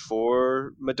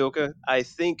before Madoka. I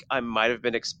think I might have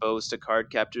been exposed to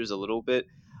card captors a little bit,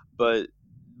 but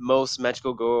most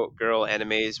magical girl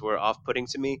animes were off putting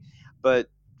to me. But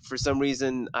for some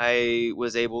reason, I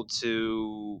was able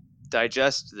to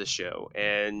digest the show,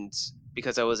 and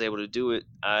because I was able to do it,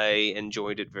 I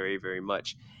enjoyed it very, very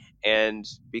much. And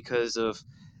because of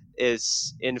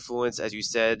its influence, as you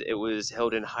said, it was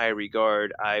held in high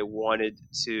regard. I wanted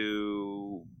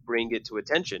to bring it to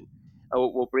attention.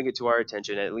 We'll bring it to our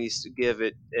attention, at least give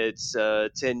it its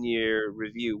 10-year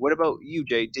review. What about you,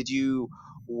 Jay? Did you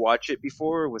watch it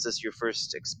before? Was this your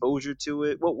first exposure to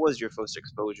it? What was your first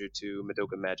exposure to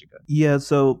Madoka Magica? Yeah,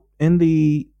 so in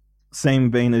the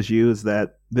same vein as you, is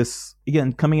that this,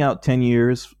 again, coming out 10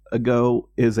 years ago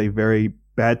is a very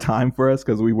bad time for us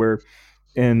because we were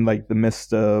in like the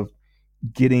midst of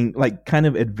getting like kind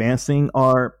of advancing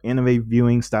our anime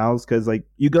viewing styles, because like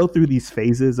you go through these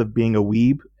phases of being a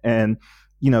weeb, and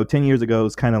 10 years ago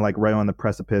is kind of like right on the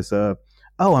precipice of,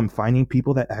 oh, I'm finding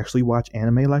people that actually watch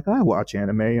anime like I watch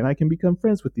anime, and I can become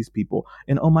friends with these people,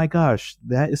 and oh my gosh,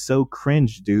 that is so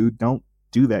cringe, dude, don't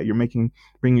do that, you're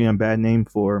bringing a bad name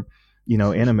for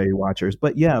anime watchers.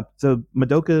 But yeah, so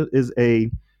Madoka is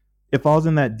it falls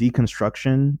in that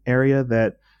deconstruction area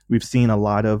that we've seen a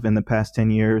lot of in the past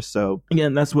 10 years. So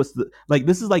again, that's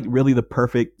this is like really the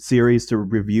perfect series to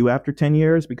review after 10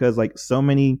 years, because like so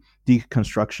many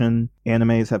deconstruction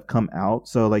animes have come out.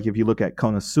 So like if you look at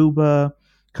Konosuba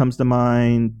comes to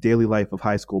mind, Daily Life of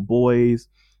High School Boys.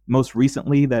 Most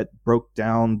recently that broke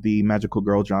down the magical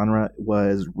girl genre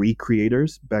was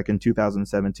Recreators back in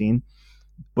 2017.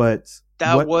 But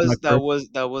That what my was that first was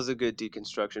that was a good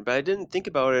deconstruction, but I didn't think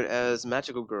about it as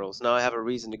magical girls. Now I have a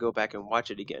reason to go back and watch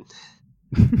it again.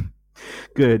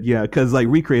 good, yeah, because like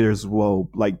Recreators, whoa,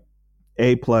 like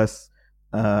A+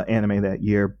 anime that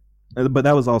year. But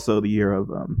that was also the year of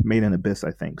Made in Abyss,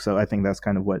 I think. So I think that's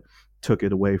kind of what took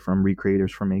it away from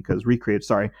Recreators for me, because Recreators,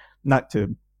 sorry, not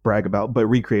to brag about, but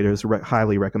Recreators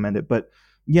highly recommend it. But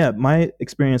yeah, my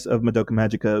experience of Madoka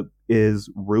Magica is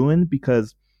ruined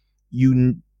because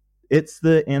you it's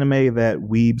the anime that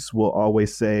weebs will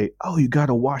always say, "Oh, you got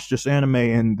to watch this anime,"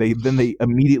 and they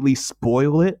immediately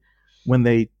spoil it when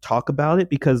they talk about it,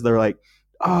 because they're like,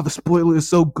 "Oh, the spoiler is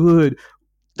so good.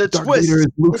 The Darth Vader is twist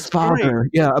Luke's was great. father."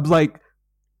 Yeah, I was like,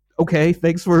 "Okay,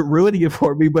 thanks for ruining it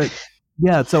for me." But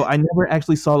yeah, so I never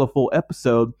actually saw the full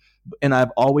episode, and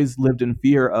I've always lived in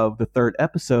fear of the third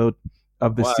episode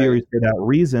of the Why? series for that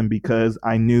reason, because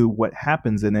I knew what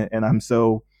happens in it, and I'm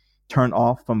so turned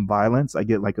off from violence. I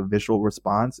get like a visual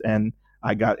response, and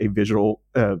I got a visceral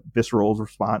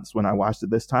response when I watched it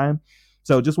this time.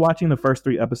 So just watching the first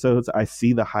three episodes, I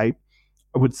see the hype.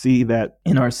 I would see that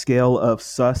in our scale of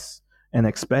sus and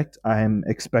expect, I'm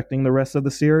expecting the rest of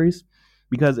the series,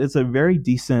 because it's a very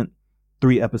decent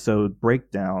 3 episode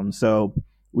breakdown. So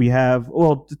we have,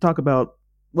 well, to talk about,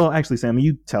 well, actually, Sam,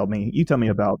 you tell me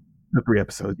about the 3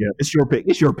 episodes. Yeah, it's your pick.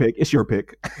 It's your pick. It's your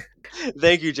pick.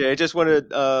 Thank you, Jay. I just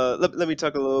wanted let me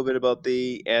talk a little bit about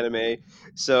the anime.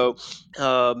 So,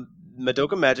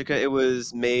 Madoka Magica, it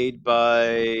was made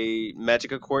by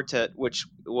Magica Quartet, which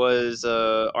was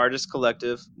a artist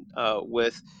collective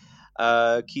with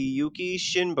Kiyuki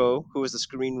Shinbo, who was the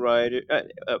screenwriter,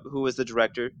 who was the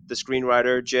director, the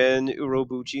screenwriter Jen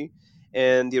Urobuchi,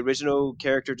 and the original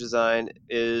character design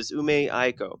is Ume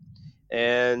Aiko,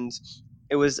 and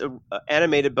it was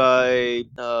animated by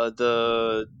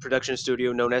the production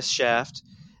studio known as Shaft,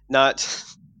 not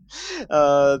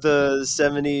the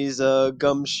 '70s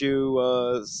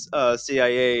gumshoe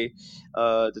CIA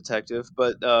detective,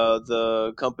 but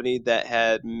the company that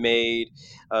had made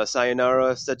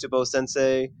Sayonara Setsubo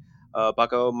Sensei,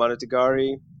 Bako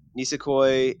Monogatari,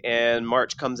 Nisekoi, and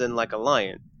March Comes in Like a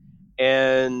Lion.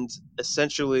 And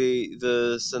essentially,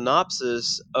 the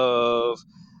synopsis of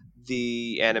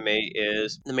the anime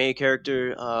is the main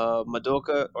character,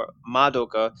 Madoka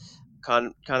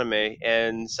Kaname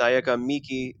and Sayaka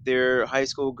Miki. They're high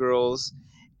school girls,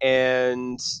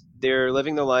 and they're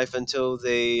living their life until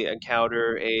they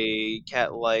encounter a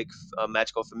cat-like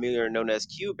magical familiar known as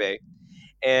Kyubey,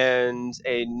 and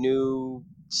a new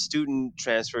student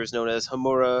transfers known as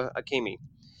Homura Akemi.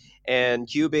 And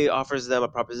Kyubey offers them a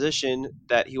proposition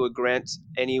that he would grant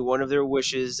any one of their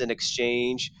wishes in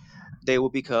exchange. They will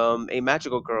become a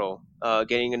magical girl,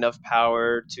 gaining enough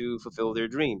power to fulfill their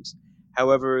dreams.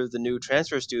 However, the new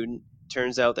transfer student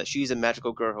turns out that she's a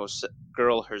magical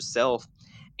girl herself,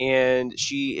 and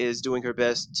she is doing her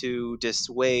best to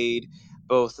dissuade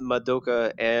both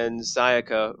Madoka and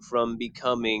Sayaka from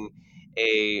becoming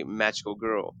a magical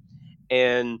girl.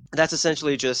 And that's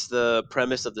essentially just the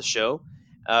premise of the show.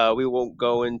 We won't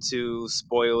go into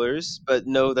spoilers, but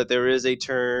know that there is a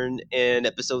turn in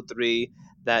episode 3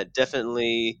 that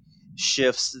definitely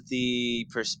shifts the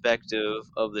perspective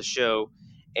of the show,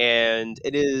 and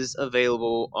it is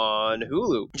available on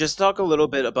Hulu. Just talk a little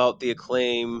bit about the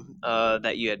acclaim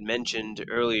that you had mentioned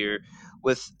earlier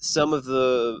with some of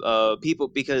the people,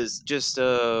 because just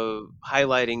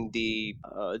highlighting the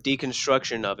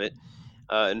deconstruction of it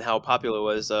and how popular it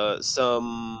was.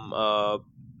 Some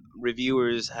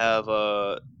reviewers have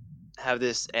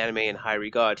this anime in high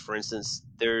regard. For instance,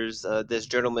 there's this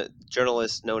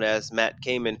journalist known as Matt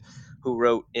Kamen, who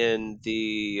wrote in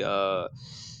the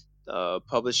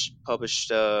published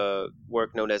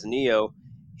work known as Neo.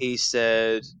 He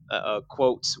said,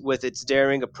 quote, with its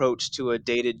daring approach to a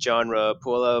dated genre,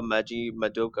 Puella Magi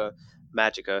Madoka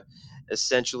Magica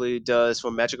essentially does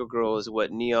for magical girls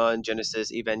what Neon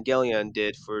Genesis Evangelion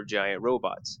did for giant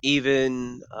robots.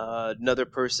 Even another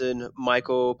person,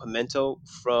 Michael Pimento,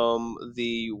 from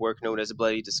the work known as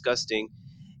Bloody Disgusting,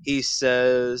 he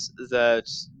says that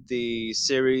the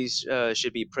series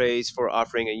should be praised for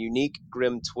offering a unique,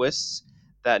 grim twist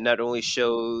that not only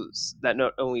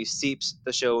seeps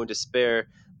the show in despair,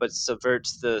 but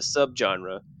subverts the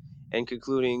subgenre, and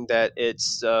concluding that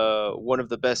it's one of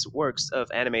the best works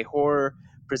of anime horror,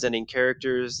 presenting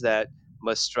characters that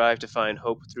must strive to find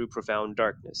hope through profound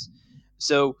darkness.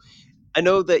 So I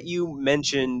know that you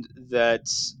mentioned that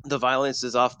the violence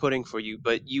is off putting for you,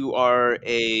 but you are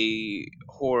a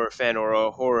horror fan or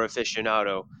a horror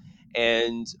aficionado.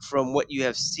 And from what you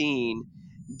have seen,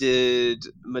 did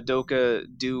Madoka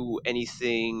do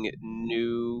anything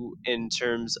new in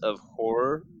terms of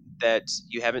horror that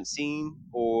you haven't seen?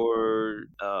 Or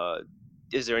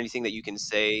is there anything that you can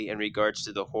say in regards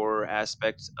to the horror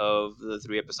aspect of the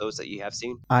 3 episodes that you have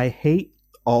seen? I hate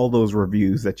all those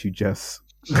reviews that you just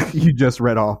you just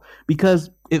read off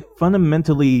because it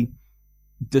fundamentally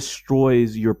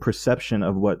destroys your perception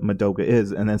of what Madoka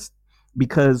is, and it's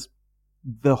because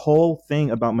the whole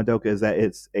thing about Madoka is that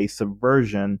it's a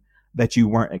subversion that you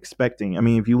weren't expecting. I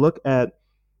mean, if you look at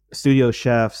Studio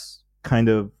Chef's kind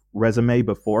of resume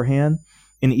beforehand,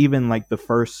 and even like the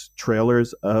first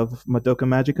trailers of Madoka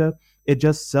Magica, it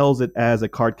just sells it as a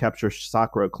card capture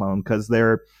Sakura clone because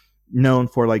they're known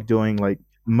for like doing like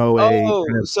moe kind Oh,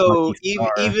 of so Lucky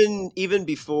Star. even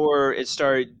before it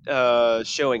started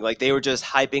showing, like they were just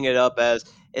hyping it up as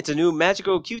it's a new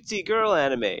magical cutesy girl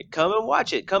anime. Come and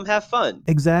watch it. Come have fun.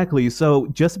 Exactly. So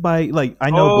just by like, I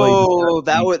know Blade Oh,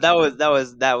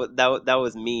 Disgusting. that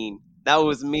was mean. That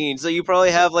was mean. So you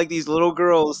probably have like these little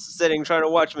girls sitting trying to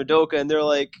watch Madoka, and they're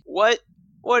like, "What?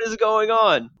 What is going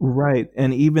on?" Right,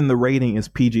 and even the rating is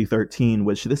PG-13,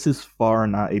 which this is far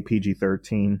not a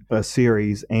PG-13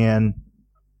 series. And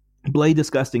Blade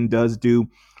Disgusting does do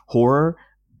horror,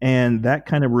 and that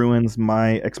kind of ruins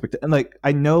my expectation. Like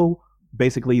I know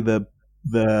basically the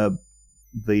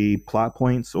the plot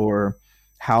points or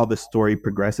how the story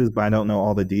progresses, but I don't know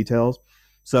all the details.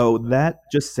 So that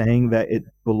just saying that it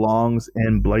belongs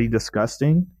in Bloody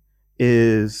Disgusting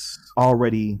is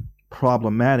already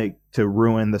problematic to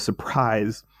ruin the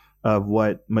surprise of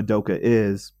what Madoka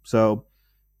is. So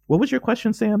what was your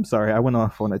question, Sam? Sorry, I went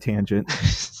off on a tangent.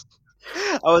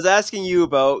 I was asking you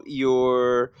about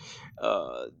your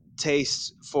uh,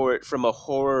 taste for it from a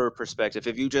horror perspective.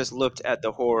 If you just looked at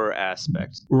the horror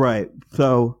aspect. Right.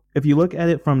 So if you look at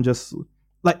it from just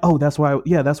like, oh, that's why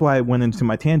I went into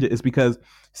my tangent, is because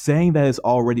saying that it's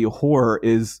already a horror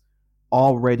is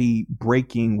already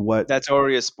breaking what, That's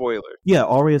already a spoiler. yeah,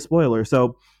 already a spoiler.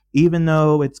 So even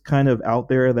though it's kind of out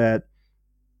there that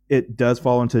it does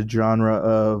fall into the genre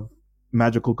of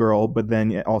magical girl, but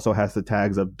then it also has the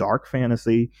tags of dark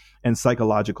fantasy and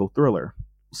psychological thriller.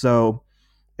 So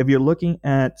if you're looking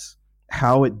at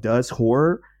how it does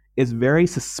horror, it's very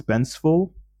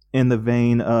suspenseful in the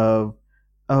vein of,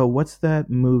 oh, what's that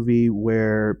movie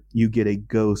where you get a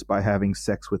ghost by having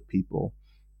sex with people?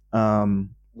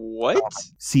 What?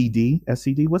 STD.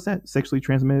 What's that? Sexually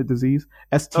transmitted disease?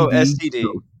 Oh, STD. STD.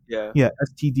 Yeah. Yeah,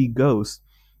 STD ghost.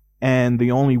 And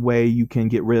the only way you can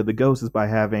get rid of the ghost is by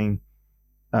having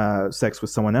sex with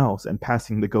someone else and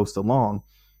passing the ghost along.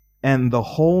 And the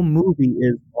whole movie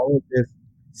is all of this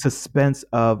suspense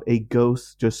of a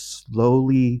ghost just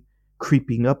slowly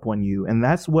creeping up on you. And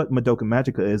that's what Madoka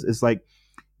Magica is. It's like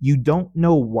you don't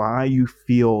know why you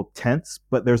feel tense,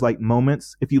 but there's like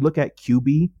moments. If you look at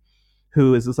QB,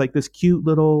 who is just like this cute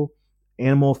little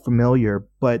animal familiar,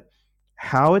 but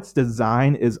how it's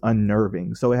designed is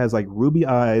unnerving. So it has like ruby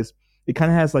eyes. It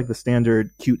kind of has like the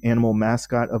standard cute animal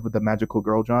mascot of the magical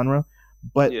girl genre,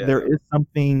 but Yeah. there is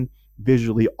something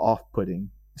visually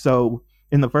off-putting. So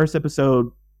in the first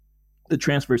episode, the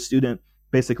transfer student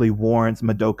basically warns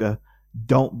Madoka,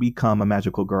 don't become a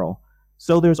magical girl.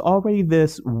 So there's already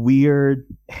this weird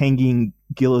hanging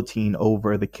guillotine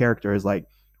over the character. Is like,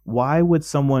 why would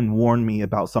someone warn me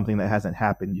about something that hasn't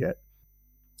happened yet?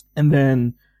 And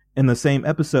then in the same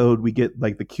episode, we get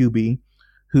like the QB,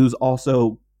 who's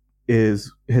also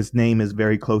is his name is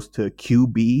very close to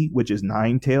QB, which is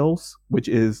Nine Tails, which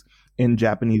is in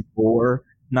Japanese lore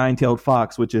nine-tailed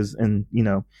fox, which is in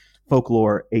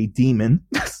folklore a demon.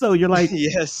 So you're like,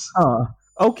 Yes.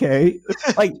 okay.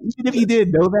 Like even if you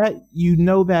did know that, you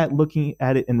know that looking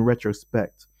at it in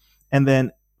retrospect. And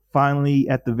then finally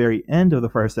at the very end of the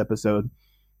first episode,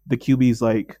 the QB's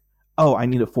like, oh, I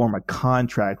need to form a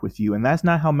contract with you. And that's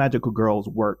not how magical girls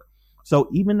work. So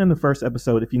even in the first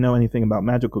episode, if you know anything about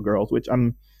magical girls, which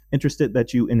I'm interested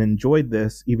that you enjoyed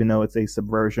this, even though it's a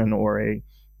subversion or a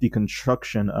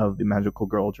deconstruction of the magical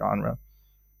girl genre,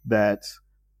 that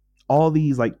all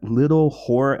these like little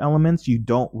horror elements you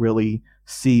don't really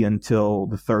see until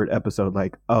the third episode.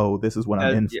 Like, oh, this is what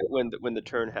I'm in for. Yeah, when the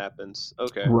turn happens.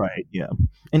 Okay. Right, yeah.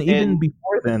 And even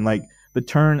before then, like the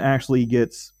turn actually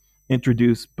gets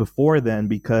introduced before then,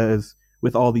 because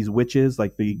with all these witches,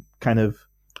 like the kind of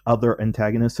other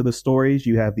antagonists to the stories,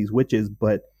 you have these witches,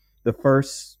 but the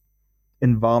first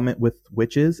involvement with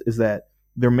witches is that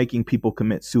they're making people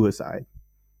commit suicide.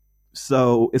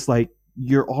 So it's like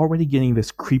you're already getting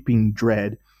this creeping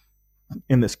dread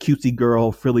in this cutesy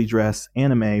girl frilly dress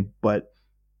anime, but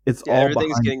it's all everything's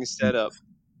behind getting set up.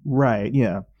 Right,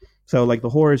 yeah. So like the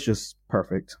horror is just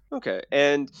perfect. Okay,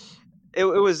 and it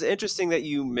was interesting that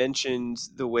you mentioned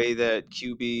the way that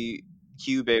Cube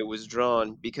was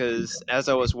drawn, because as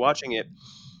I was watching it,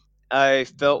 I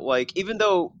felt like even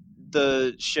though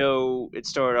the show it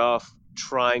started off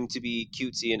trying to be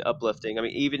cutesy and uplifting, I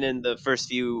mean, even in the first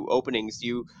few openings,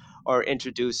 you are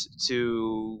introduced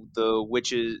to the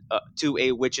witches to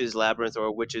a witch's labyrinth or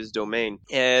a witch's domain,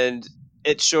 and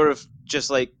it sort of just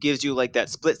like gives you like that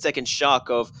split-second shock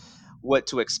of what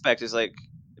to expect. Is like,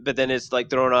 but then it's like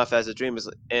thrown off as a dream,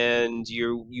 and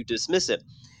you dismiss it.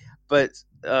 But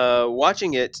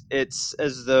watching it, it's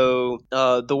as though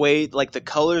the way like the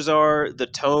colors are, the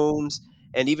tones,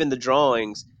 and even the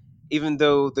drawings, even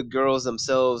though the girls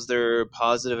themselves they're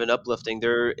positive and uplifting,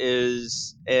 there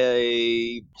is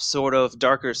a sort of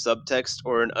darker subtext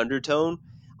or an undertone,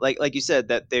 like you said,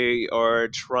 that they are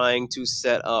trying to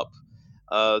set up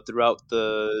throughout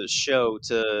the show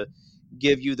to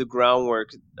give you the groundwork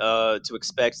to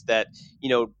expect that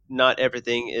not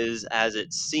everything is as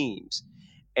it seems.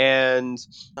 And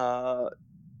uh,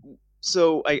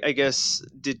 so I guess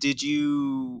did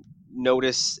you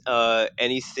notice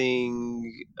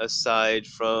anything aside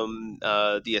from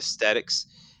the aesthetics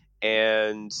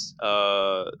and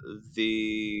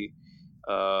the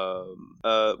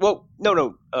well,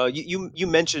 no. You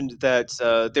mentioned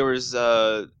that there was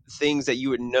things that you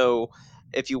would know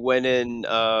if you went in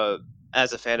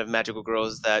as a fan of Magical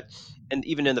Girls, that, and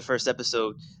even in the first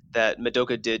episode, that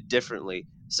Madoka did differently.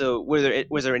 So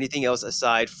was there anything else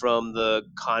aside from the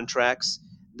contracts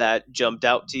that jumped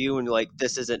out to you and like,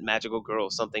 this isn't Magical Girl,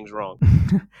 something's wrong?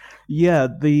 Yeah,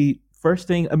 the first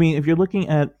thing, I mean, if you're looking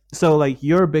at, so like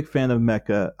you're a big fan of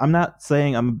Mecha. I'm not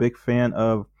saying I'm a big fan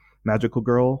of Magical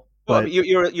Girl, Well, I but mean,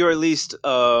 you're at least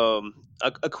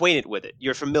acquainted with it.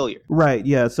 You're familiar. right,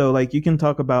 yeah. So like you can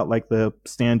talk about like the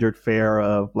standard fare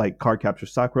of like Cardcaptor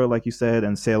Sakura, like you said,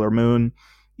 and Sailor Moon,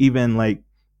 even like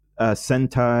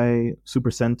Sentai,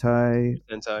 Super Sentai,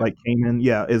 Sentai. like Kamen,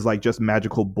 yeah, is like just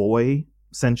magical boy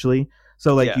essentially.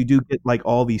 So like Yeah. you do get like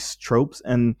all these tropes,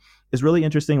 and it's really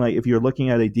interesting. Like if you're looking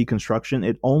at a deconstruction,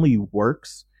 it only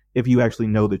works if you actually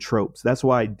know the tropes. That's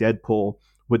why Deadpool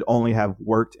would only have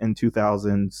worked in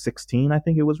 2016, I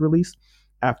think it was released,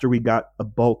 after we got a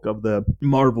bulk of the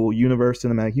Marvel universe,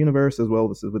 cinematic universe, as well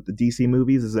as with the DC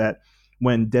movies, is that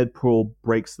when Deadpool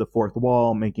breaks the fourth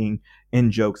wall, making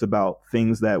in jokes about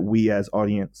things that we as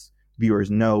audience viewers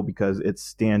know because it's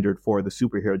standard for the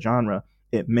superhero genre,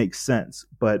 it makes sense.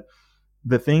 But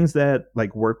the things that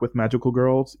like work with magical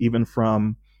girls, even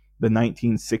from the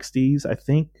 1960s, I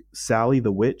think Sally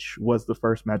the Witch was the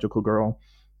first magical girl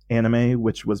anime,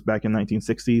 which was back in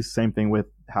 1960s. Same thing with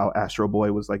how Astro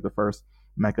Boy was like the first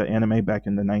mecha anime back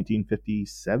in the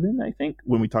 1957, I think,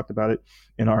 when we talked about it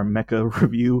in our mecha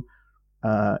review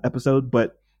episode.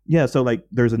 But yeah, so like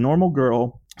there's a normal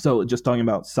girl. So just talking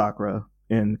about Sakura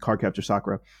in Cardcaptor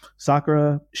Sakura.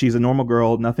 Sakura, she's a normal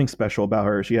girl, nothing special about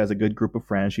her. She has a good group of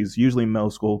friends. She's usually a middle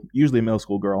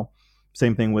school girl.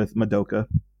 Same thing with Madoka.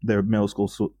 They're middle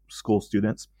school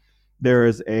students. There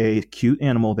is a cute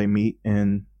animal they meet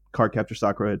in Cardcaptor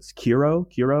Sakura. It's Kiro.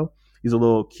 He's a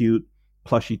little cute,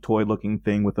 plushy toy looking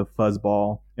thing with a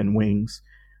fuzzball and wings.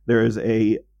 There is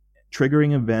a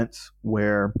triggering event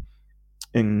where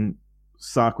in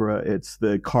Sakura, it's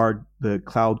the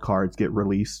cloud cards get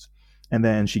released, and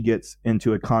then she gets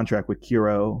into a contract with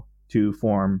Kiro to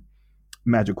form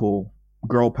magical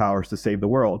girl powers to save the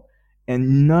world.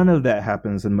 And none of that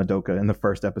happens in Madoka in the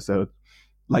first episode.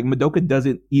 Like Madoka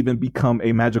doesn't even become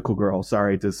a magical girl.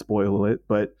 Sorry to spoil it,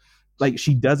 but like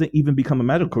she doesn't even become a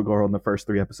magical girl in the first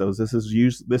 3 episodes. This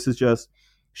is just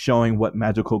showing what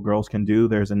magical girls can do.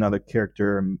 There's another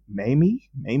character, Mamie.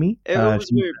 It was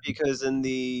weird because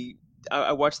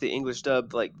I watched the English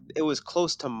dub, like it was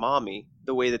close to mommy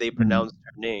the way that they pronounced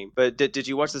her name. But did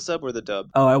you watch the sub or the dub?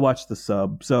 Oh, I watched the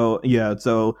sub. So yeah,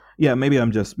 maybe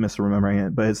I'm just misremembering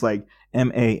it, but it's like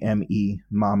Mame,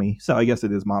 mommy. So I guess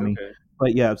it is mommy. Okay.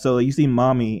 But yeah, so you see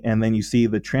mommy, and then you see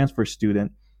the transfer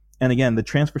student, and again, the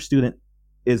transfer student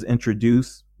is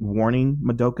introduced warning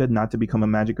Madoka not to become a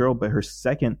magic girl, but her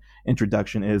second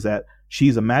introduction is that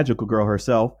she's a magical girl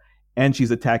herself, and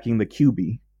she's attacking the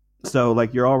QB. So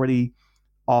like you're already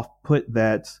off put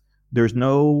that there's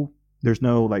no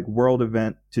like world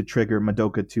event to trigger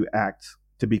Madoka to act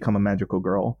to become a magical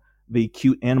girl. The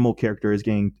cute animal character is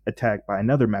getting attacked by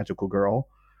another magical girl,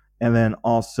 and then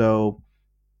also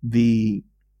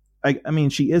I mean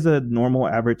she is a normal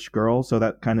average girl, so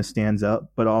that kind of stands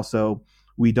up, but also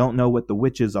we don't know what the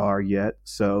witches are yet,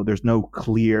 so there's no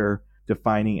clear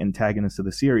defining antagonist of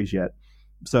the series yet.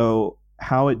 So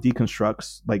how it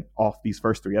deconstructs like off these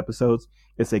first 3 episodes,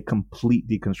 it's a complete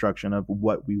deconstruction of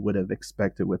what we would have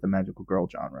expected with the magical girl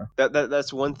genre.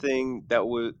 That's one thing that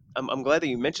would. I'm glad that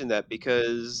you mentioned that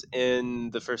because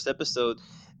in the first episode,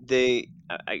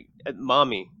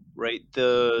 mommy, right,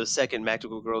 the second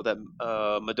magical girl that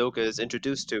Madoka is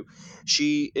introduced to,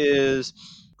 she is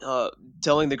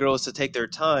telling the girls to take their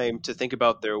time to think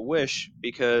about their wish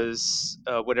because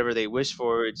whatever they wish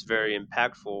for, it's very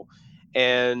impactful,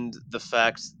 and the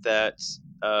fact that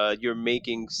you're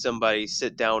making somebody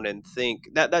sit down and think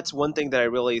that's one thing that I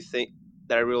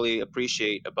really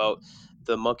appreciate about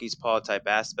the monkey's paw type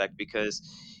aspect because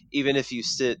even if you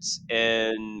sit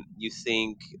and you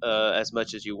think as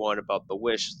much as you want about the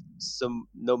wish,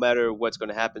 no matter what's going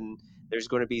to happen, there's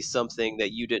going to be something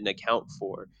that you didn't account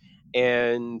for,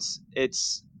 and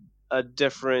it's a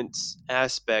different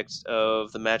aspect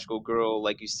of the magical girl.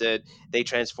 Like you said, they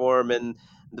transform in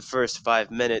the first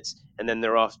 5 minutes and then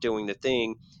they're off doing the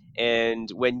thing, and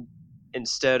when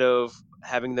instead of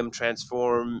having them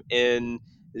transform in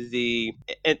the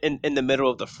middle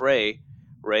of the fray,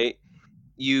 right,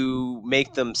 you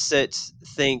make them sit,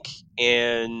 think,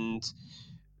 and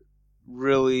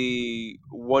really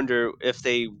wonder if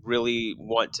they really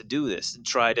want to do this and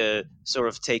try to sort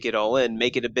of take it all in,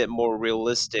 make it a bit more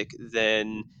realistic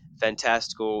than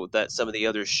fantastical that some of the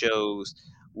other shows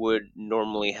would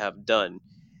normally have done.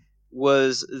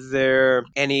 Was there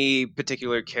any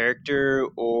particular character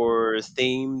or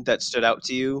theme that stood out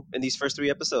to you in these first 3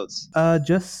 episodes?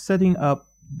 Just setting up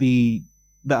the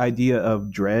idea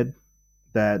of dread,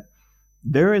 that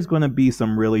there is going to be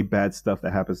some really bad stuff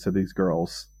that happens to these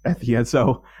girls at the end.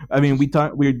 So, I mean,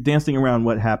 we're dancing around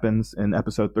what happens in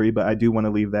episode 3, but I do want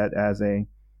to leave that as a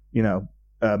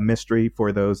mystery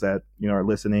for those that are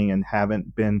listening and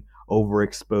haven't been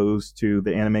overexposed to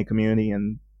the anime community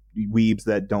and weebs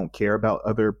that don't care about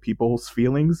other people's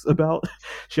feelings about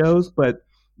shows. But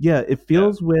yeah, it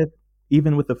feels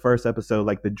even with the first episode,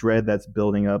 like the dread that's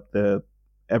building up, the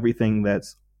everything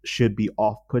that's should be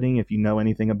off-putting if you know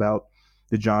anything about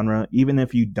the genre. Even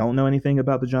if you don't know anything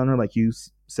about the genre, like you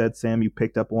said, Sam, you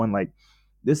picked up on, like,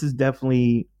 this is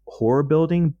definitely horror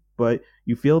building, but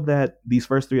you feel that these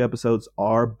first 3 episodes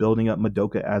are building up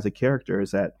Madoka as a character,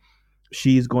 is that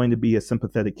she's going to be a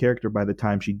sympathetic character by the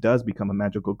time she does become a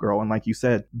magical girl. And like you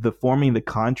said, the forming the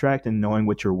contract and knowing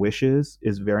what your wish is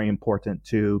very important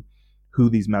to who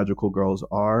these magical girls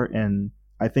are. And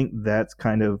I think that's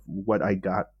kind of what I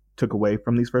took away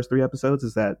from these first 3 episodes,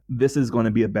 is that this is going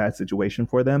to be a bad situation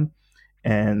for them,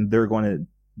 and they're going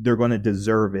to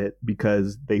deserve it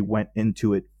because they went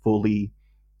into it fully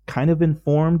kind of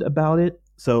informed about it.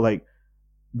 So like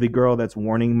the girl that's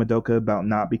warning Madoka about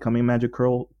not becoming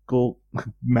magical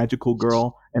magical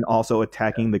girl and also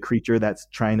attacking the creature that's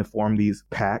trying to form these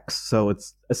packs. So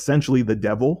it's essentially the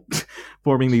devil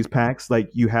forming these packs. Like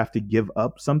you have to give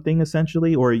up something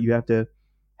essentially, or you have to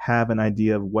have an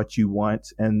idea of what you want,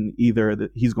 and either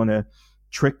he's going to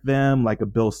trick them like a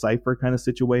Bill Cipher kind of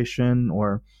situation,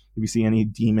 or if you see any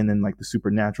demon in like the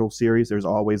Supernatural series, there's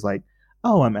always like,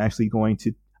 oh, I'm actually going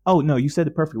to. Oh no, you said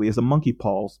it perfectly. It's a monkey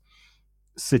paws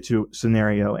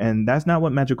scenario, and that's not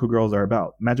what magical girls are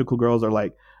about. Magical girls are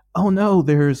like, oh no,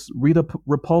 there's Rita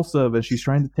Repulsive and she's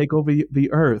trying to take over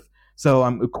the earth, so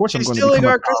of course I'm She's going to stealing become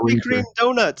a our Power Krispy Ranger. Kreme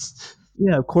donuts.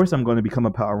 Yeah, of course I'm going to become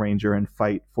a Power Ranger and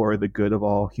fight for the good of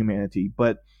all humanity.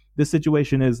 But this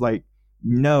situation is like,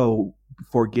 no,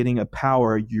 for getting a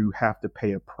power you have to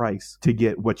pay a price to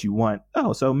get what you want.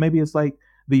 Oh, so maybe it's like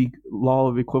the law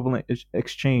of equivalent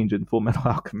exchange in Full Metal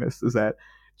Alchemist, is that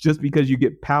just because you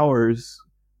get powers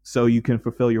so you can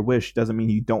fulfill your wish doesn't mean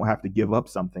you don't have to give up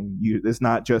something. It's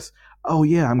not just, oh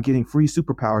yeah, I'm getting free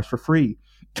superpowers for free.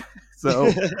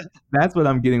 So that's what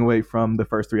I'm getting away from the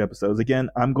first 3 episodes. Again,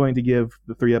 I'm going to give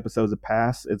the 3 episodes a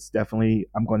pass. It's definitely,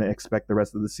 I'm going to expect the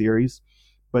rest of the series.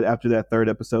 But after that third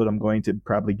episode, I'm going to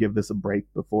probably give this a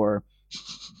break before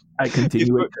I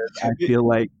continue it. I feel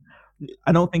like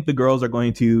I don't think the girls are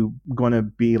going to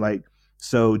be like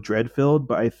so dread filled,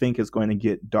 but I think it's going to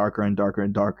get darker and darker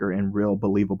and darker in real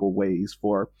believable ways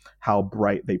for how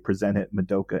bright they presented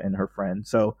Madoka and her friend.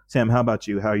 So, Sam, how about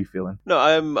you? How are you feeling? No,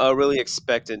 I'm really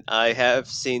expectant. I have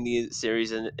seen the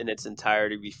series in its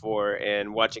entirety before,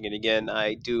 and watching it again,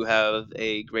 I do have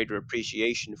a greater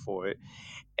appreciation for it.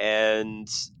 And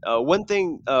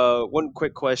one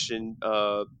quick question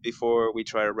before we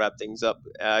try to wrap things up.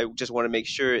 I just want to make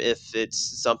sure if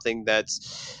it's something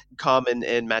that's common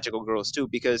in Magical Girls too,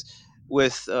 because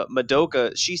with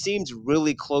Madoka, she seems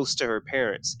really close to her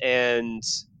parents, and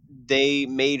they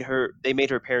made her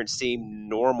parents seem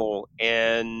normal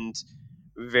and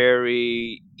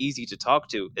very easy to talk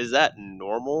to. Is that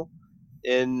normal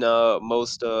in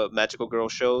most magical girl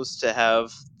shows to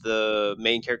have the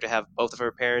main character have both of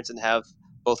her parents and have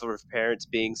both of her parents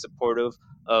being supportive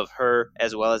of her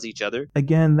as well as each other?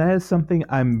 Again, that is something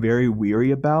I'm very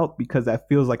weary about because that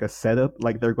feels like a setup,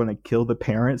 like they're going to kill the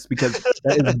parents, because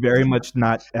that is very much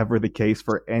not ever the case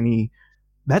for any.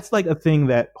 That's like a thing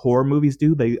that horror movies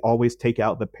do. They always take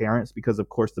out the parents because, of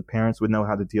course, the parents would know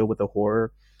how to deal with a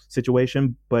horror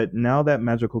situation. But now that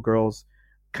Magical Girls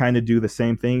kind of do the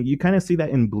same thing, you kind of see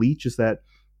that in Bleach. Is that,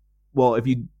 well, if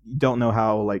you don't know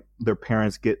how like their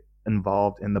parents get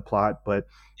involved in the plot, but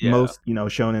Yeah. most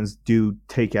shonens do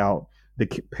take out the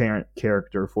parent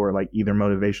character for like either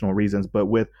motivational reasons. But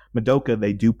with Madoka,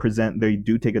 they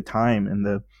do take a time in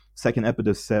the second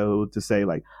episode to say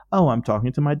like, oh, I'm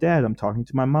talking to my dad, I'm talking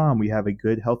to my mom, we have a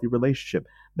good healthy relationship.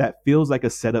 That feels like a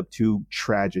setup to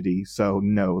tragedy. So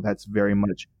no, that's very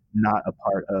much not a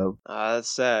part of. That's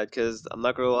sad because I'm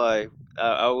not gonna lie,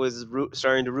 I was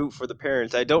starting to root for the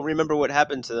parents. I don't remember what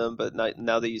happened to them, but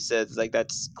now that you said, it's like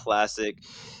that's classic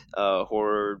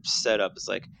horror setup. It's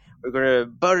like we're gonna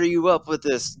butter you up with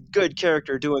this good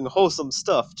character doing wholesome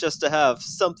stuff just to have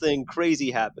something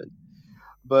crazy happen.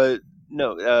 But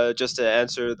no, just to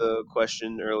answer the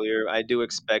question earlier, I do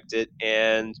expect it,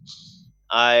 and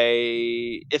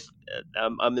if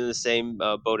I'm in the same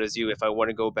boat as you. If I want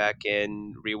to go back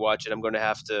and rewatch it, I'm going to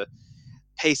have to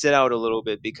pace it out a little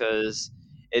bit because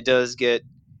it does get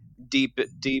deep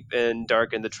and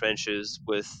dark in the trenches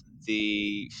with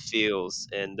the feels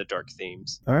and the dark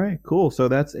themes. All right, cool. So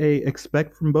that's a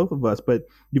expect from both of us, but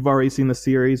you've already seen the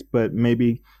series, but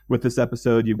maybe with this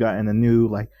episode you've gotten a new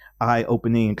like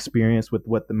eye-opening experience with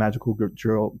what the magical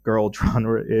girl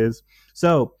genre is.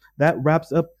 So that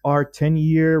wraps up our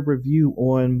 10-year review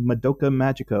on Madoka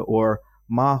Magica, or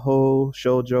Maho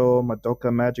Shoujo Madoka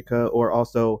Magica, or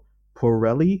also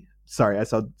Porelli. Sorry, I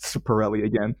saw Pirelli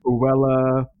again.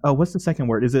 Porella. Oh, what's the second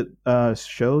word? Is it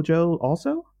shoujo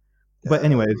also? But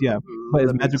anyways, yeah. But it's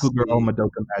Let me Magical Girl see.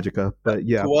 Madoka Magica. But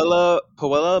yeah,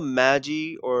 Puella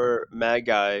Magi or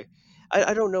Magi.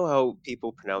 I don't know how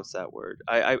people pronounce that word.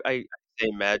 I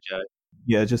say Magi.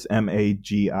 yeah, just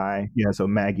Magi. Yeah, so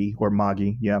Maggie or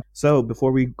Moggy. Yeah. So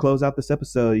before we close out this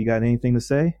episode, you got anything to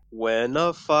say? When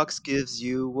a fox gives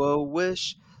you a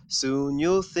wish, soon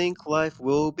you'll think life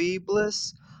will be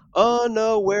bliss.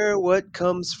 Unaware what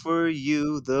comes for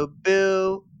you, the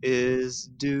bill is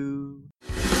due.